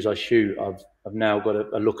shoes I shoot, I've now got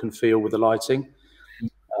a look and feel with the lighting.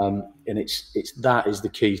 And it's that is the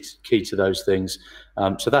key to those things.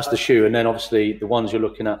 So that's the shoe, and then obviously the ones you're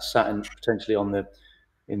looking at sat potentially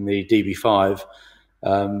in the DB5.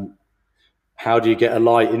 How do you get a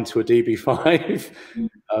light into a DB5?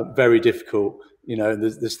 Very difficult.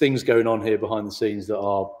 There's things going on here behind the scenes that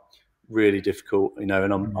are really difficult. And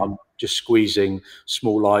mm, I'm just squeezing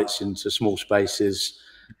small lights into small spaces.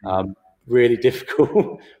 mm, Really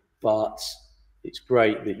difficult, but it's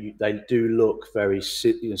great that they do look very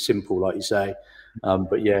simple, like you say.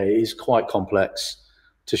 But yeah, it is quite complex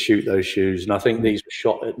to shoot those shoes, and I think mm. these were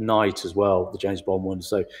shot at night as well, the James Bond ones.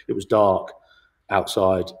 So it was dark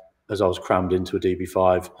outside as I was crammed into a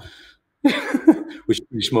DB5, which is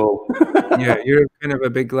pretty small. Yeah, you're kind of a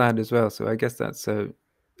big lad as well, so I guess that's you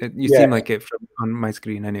Yeah, seem like it from on my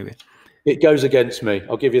screen anyway. it goes against me.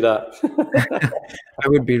 I'll give you that. I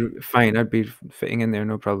would be fine. I'd be fitting in there,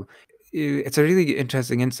 no problem. It's a really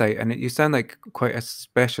interesting insight, and you sound like quite a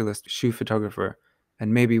specialist shoe photographer.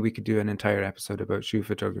 And maybe we could do an entire episode about shoe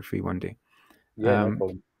photography one day. Yeah, no Um,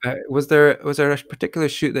 problem. was there a particular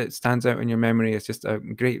shoot that stands out in your memory as just a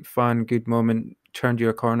great fun, good moment, turned you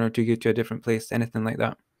a corner, took you to a different place, anything like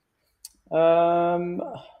that? Um,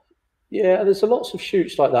 yeah, there's lots of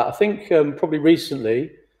shoots like that. I think probably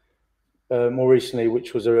recently, more recently,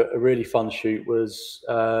 which was a really fun shoot, was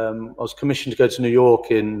I was commissioned to go to New York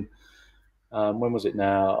in when was it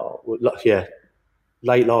now? Yeah,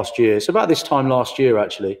 late last year. It's about this time last year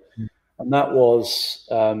actually, and that was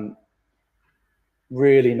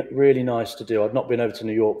really nice to do. I'd not been over to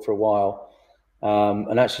New York for a while,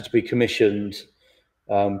 and actually to be commissioned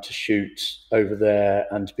to shoot over there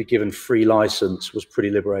and to be given free license was pretty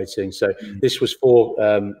liberating. So this was for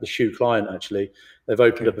the shoe client actually. They've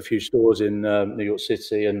opened up a few stores in New York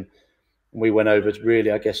City, and we went over to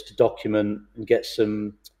really, I guess, to document and get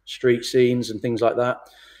some street scenes and things like that,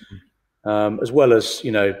 as well as,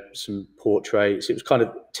 some portraits. It was kind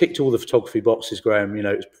of ticked all the photography boxes, Graham. It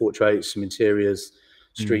was portraits, some interiors,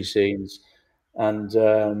 street scenes. And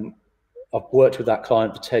I've worked with that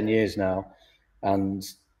client for 10 years now. And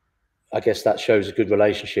I guess that shows a good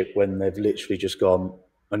relationship when they've literally just gone,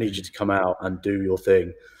 I need you to come out and do your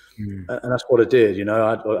thing. And that's what I did.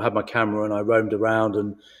 I had my camera and I roamed around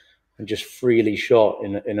and just freely shot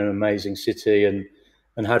in an amazing city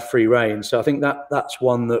and had free reign. So I think that's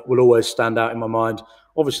one that will always stand out in my mind.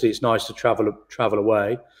 Obviously, it's nice to travel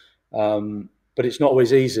away, but it's not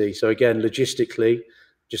always easy. So again, logistically,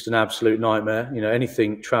 just an absolute nightmare.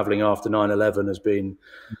 Anything traveling after 9/11 has been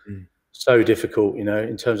so difficult,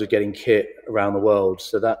 in terms of getting kit around the world.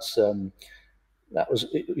 So that was,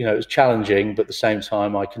 it was challenging, but at the same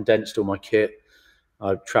time, I condensed all my kit.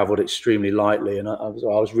 I travelled extremely lightly, and I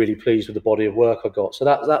was really pleased with the body of work I got. So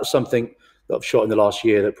that was something that I've shot in the last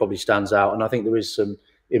year that probably stands out. And I think there is some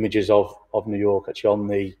images of New York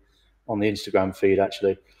actually on the Instagram feed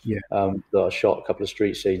actually. That I shot a couple of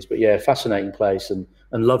street scenes. But yeah, fascinating place and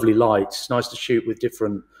lovely lights. It's nice to shoot with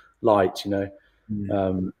different lights. New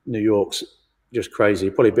York's just crazy.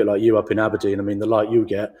 Probably a bit like you up in Aberdeen. I mean, the light you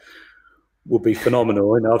get would be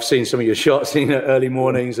phenomenal. I've seen some of your shots in early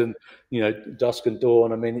mornings and dusk and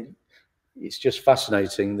dawn. I mean, it's just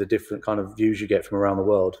fascinating the different kind of views you get from around the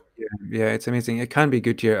world. Yeah, it's amazing. It can be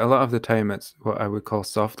good here. A lot of the time it's what I would call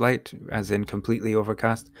soft light, as in completely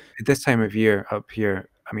overcast. At this time of year up here,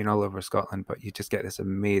 I mean all over Scotland, but you just get this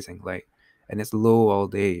amazing light and it's low all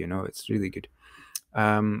day, it's really good.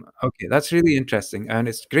 Okay, that's really interesting, and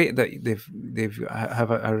it's great that they've have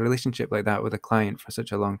a relationship like that with a client for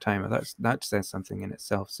such a long time. That says something in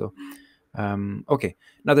itself. So, okay,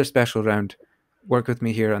 another special round. Work with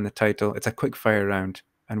me here on the title. It's a quick fire round,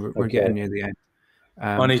 and we're getting near the end.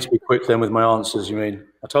 I need to be quick then with my answers. You mean?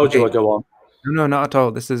 I told you I'd go on. No, not at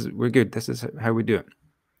all. We're good. This is how we do it.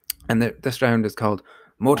 And this round is called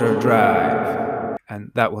Motor Drive,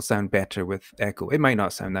 and that will sound better with echo. It might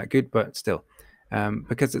not sound that good, but still.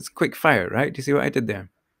 Because it's quick fire, right? Do you see what I did there?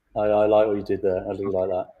 I like what you did there. I do like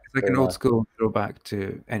that. It's like an old school throwback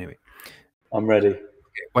to... Anyway. I'm ready. Okay.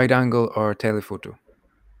 Wide angle or telephoto?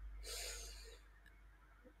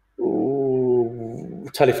 Ooh,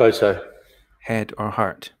 telephoto. Head or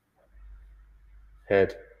heart?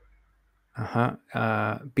 Head.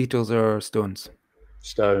 Beatles or Stones?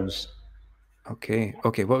 Stones. Okay.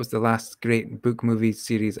 What was the last great book, movie,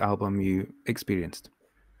 series, album you experienced?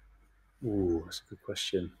 Ooh, that's a good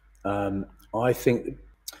question. I think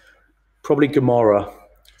probably Gomorrah.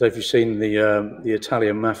 So if you've seen the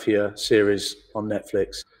Italian Mafia series on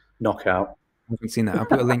Netflix, Knockout. I haven't seen that. I'll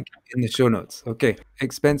put a link in the show notes. Okay.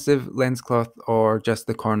 Expensive lens cloth or just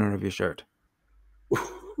the corner of your shirt?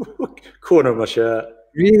 Corner of my shirt.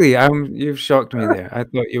 Really? You've shocked me there. I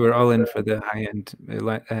thought you were all in for the high-end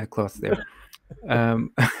cloth there.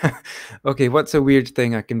 Okay, what's a weird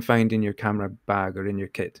thing I can find in your camera bag or in your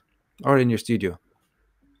kit? Or in your studio?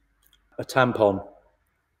 A tampon.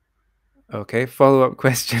 Okay, follow-up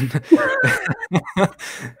question.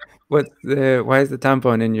 Why is the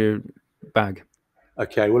tampon in your bag?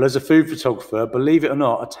 Okay, well, as a food photographer, believe it or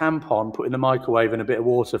not, a tampon put in the microwave in a bit of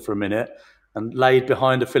water for a minute and laid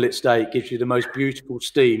behind a fillet steak gives you the most beautiful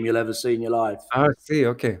steam you'll ever see in your life. Oh, I see.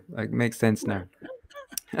 Okay, that makes sense now.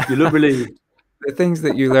 You look relieved. The things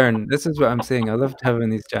that you learn. This is what I'm saying. I love having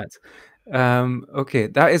these chats. Okay,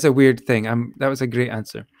 that is a weird thing. That was a great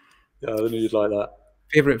answer. Yeah, I knew you'd like that.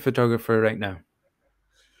 Favorite photographer right now?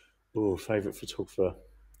 Oh, favorite photographer.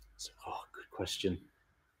 Good question.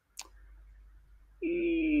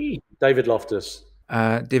 David Loftus.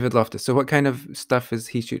 David Loftus. So what kind of stuff is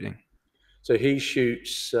he shooting? So he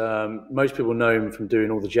shoots, most people know him from doing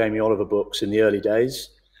all the Jamie Oliver books in the early days.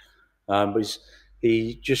 But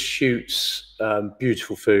he just shoots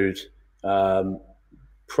beautiful food,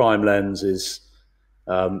 prime lenses,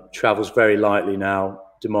 travels very lightly now,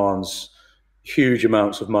 demands huge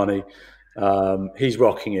amounts of money. He's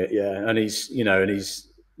rocking it, yeah. And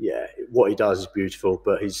what he does is beautiful,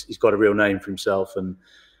 but he's got a real name for himself. And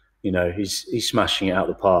he's smashing it out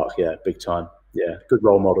of the park. Yeah, big time. Yeah, good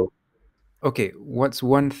role model. Okay, what's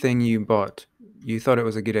one thing you bought? You thought it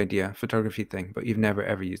was a good idea, photography thing, but you've never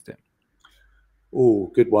ever used it.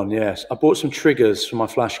 Oh, good one. Yes, I bought some triggers for my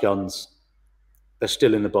flash guns. They're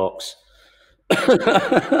still in the box.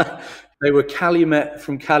 They were Calumet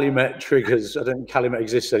from Calumet triggers. I don't think Calumet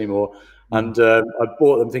exists anymore. Mm. And I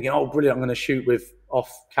bought them thinking, oh, brilliant, I'm going to shoot with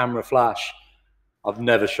off-camera flash. I've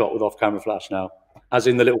never shot with off-camera flash now, as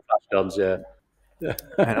in the little flash guns, yeah.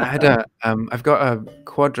 And I had I've got a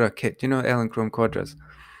Quadra kit. Do you know Ellen Chrome Quadras? And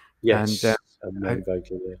Yes, I I know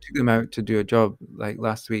vaguely, yeah. took them out to do a job like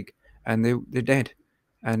last week, and they're dead.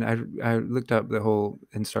 And I looked up the whole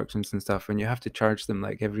instructions and stuff, and you have to charge them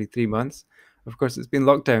like every 3 months. Of course, it's been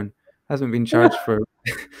lockdown, hasn't been charged for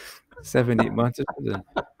 7, 8 months or something.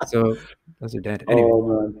 So those are dead. Anyway, Oh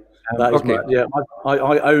man, that is okay. mad. Yeah,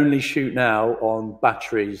 I only shoot now on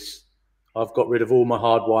batteries. I've got rid of all my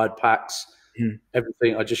hardwired packs, Hmm.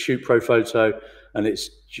 everything. I just shoot pro photo, and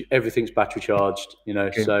everything's battery charged.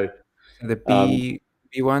 Okay. So So the um,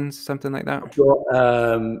 B1s, something like that. I've got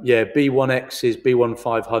B1X's,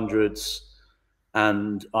 B1500s,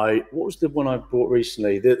 and what was the one I bought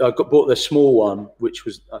recently? Bought the small one, which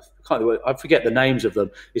was I forget the names of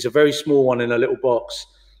them. It's a very small one in a little box,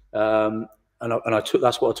 and I took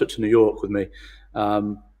that's what I took to New York with me.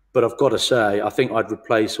 But I've got to say, I think I'd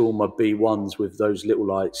replace all my B1s with those little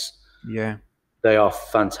lights. Yeah. They are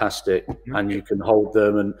fantastic, and you Okay. can hold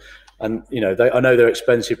them, and I know they're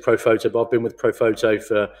expensive, Pro Photo, but I've been with Pro Photo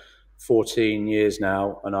for 14 years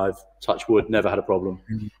now, and I've touched wood, never had a problem.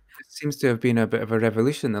 Mm. It seems to have been a bit of a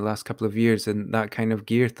revolution the last couple of years in that kind of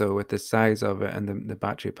gear, though, with the size of it and the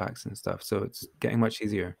battery packs and stuff. So it's getting much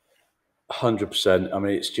easier. 100%. I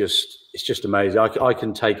mean, it's just amazing. I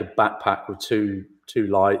can take a backpack with two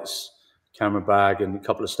lights, camera bag, and a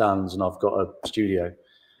couple of stands, and I've got a studio.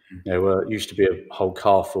 It used to be a whole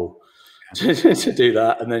car full to do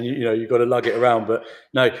that, and then you've got to lug it around. But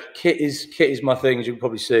no, kit is my thing. As you can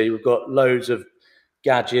probably see, we've got loads of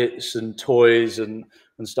gadgets and toys and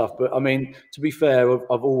stuff. But I mean, to be fair,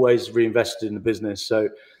 I've always reinvested in the business, so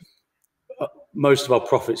most of our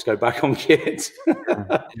profits go back on kit.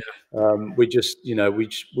 Yeah. We just,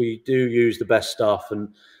 we do use the best stuff, and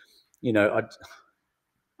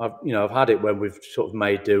I've had it when we've sort of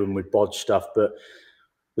made do and we've bodged stuff, but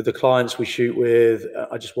with the clients we shoot with,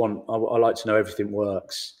 I like to know everything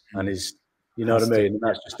works and Mm. is, you know what I Has to. mean? And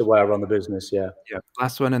that's just the way I run the business. Yeah. Yeah.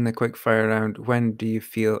 Last one in the quick fire round. When do you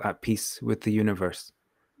feel at peace with the universe?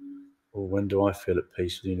 Or when do I feel at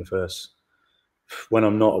peace with the universe? When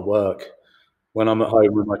I'm not at work, when I'm at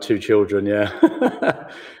home with my two children. Yeah.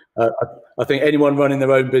 I think anyone running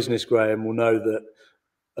their own business, Graham, will know that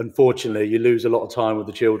unfortunately you lose a lot of time with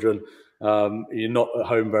the children. You're not at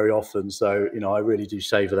home very often, so I really do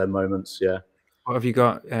savor them moments. Yeah. What have you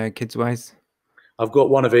got, kids wise? I've got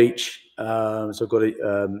one of each. So I've got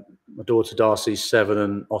my daughter Darcy's 7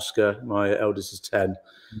 and Oscar, my eldest, is 10.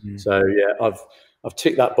 Mhm. So yeah, I've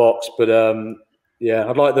ticked that box. But yeah,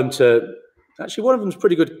 I'd like them to. Actually, one of them's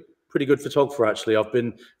pretty good photographer. Actually, I've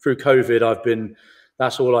been through COVID.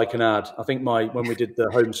 That's all I can add. I think when we did the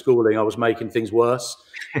homeschooling, I was making things worse.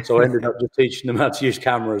 So I ended up just teaching them how to use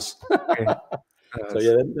cameras. Okay. So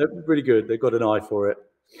yeah, they're really good. They've got an eye for it.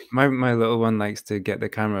 My little one likes to get the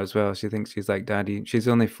camera as well. She thinks she's like daddy. She's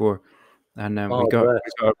only 4, and we Oh, got bless.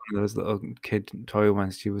 we got her one of those little kid toy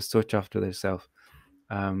ones. She was so chuffed with herself.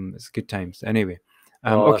 It's good times. Anyway,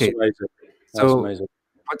 Oh, that's okay. amazing. That's So, amazing.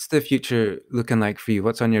 what's the future looking like for you?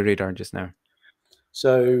 What's on your radar just now?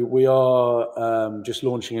 So we are just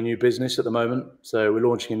launching a new business at the moment. So we're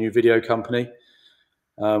launching a new video company,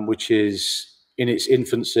 which is in its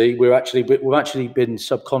infancy. We've actually been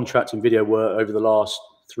subcontracting video work over the last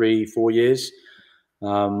 3-4 years,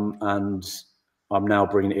 and I'm now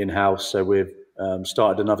bringing it in house. So we've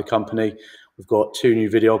started another company. We've got 2 new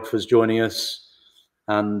videographers joining us,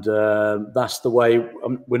 and that's the way.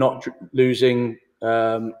 We're not losing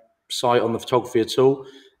sight on the photography at all.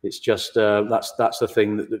 It's just that's the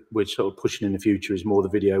thing that we're sort of pushing in the future is more the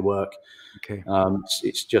video work. Okay.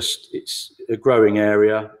 It's a growing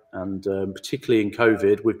area, and particularly in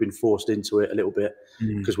COVID, we've been forced into it a little bit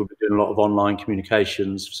Mm. because we've been doing a lot of online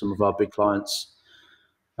communications for some of our big clients,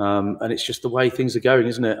 and it's just the way things are going,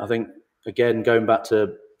 isn't it? I think again, going back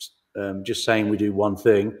to just saying we do one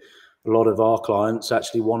thing, a lot of our clients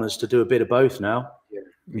actually want us to do a bit of both now.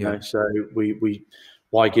 Yeah. So we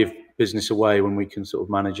why give business away when we can sort of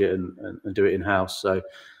manage it and do it in house? So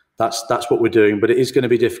that's what we're doing. But it is going to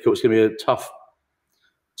be difficult. It's going to be a tough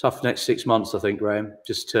next 6 months, I think, Graham.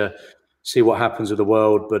 Just to see what happens with the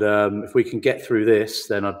world. But if we can get through this,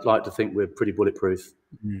 then I'd like to think we're pretty bulletproof.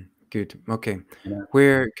 Good. Okay. Yeah.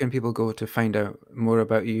 Where can people go to find out more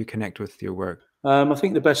about you, connect with your work? I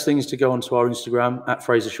think the best thing is to go onto our Instagram at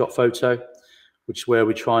Frasershot Photo, which is where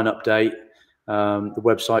we try and update. The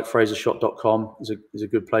website frasershot.com is a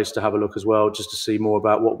good place to have a look as well, just to see more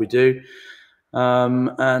about what we do.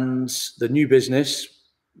 And the new business,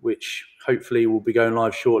 which hopefully will be going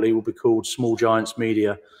live shortly, will be called Small Giants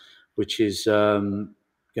Media, which is going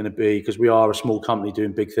to be, because we are a small company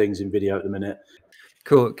doing big things in video at the minute.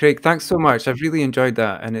 Cool, Craig. Thanks so much. I've really enjoyed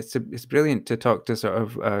that, and it's brilliant to talk to sort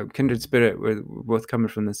of kindred spirit. We're both coming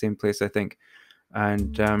from the same place, I think.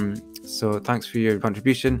 And so thanks for your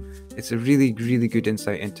contribution. It's a really, really good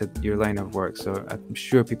insight into your line of work. So I'm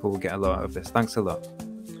sure people will get a lot out of this. Thanks a lot.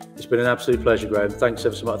 It's been an absolute pleasure, Graham. Thanks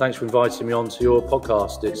ever so much. Thanks for inviting me on to your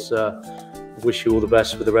podcast. It's I wish you all the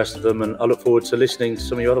best with the rest of them, and I look forward to listening to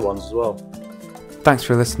some of your other ones as well. Thanks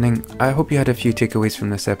for listening. I hope you had a few takeaways from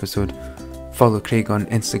this episode. Follow Craig on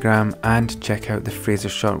Instagram and check out the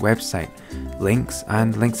Frasershot website. Links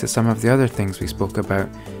to some of the other things we spoke about,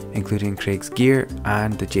 including Craig's gear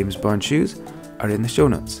and the James Bond shoes, are in the show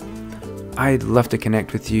notes. I'd love to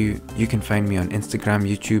connect with you. You can find me on Instagram,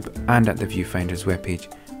 YouTube, and at the Viewfinders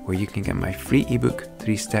webpage, where you can get my free ebook,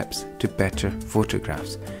 3 Steps to Better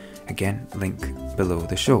Photographs. Again, link below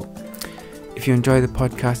the show. If you enjoy the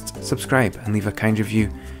podcast, subscribe and leave a kind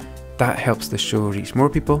review. That helps the show reach more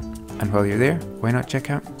people, and while you're there, why not check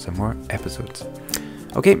out some more episodes?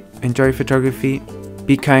 Okay, enjoy photography,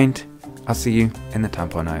 be kind. I'll see you in the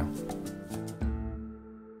tampon aisle.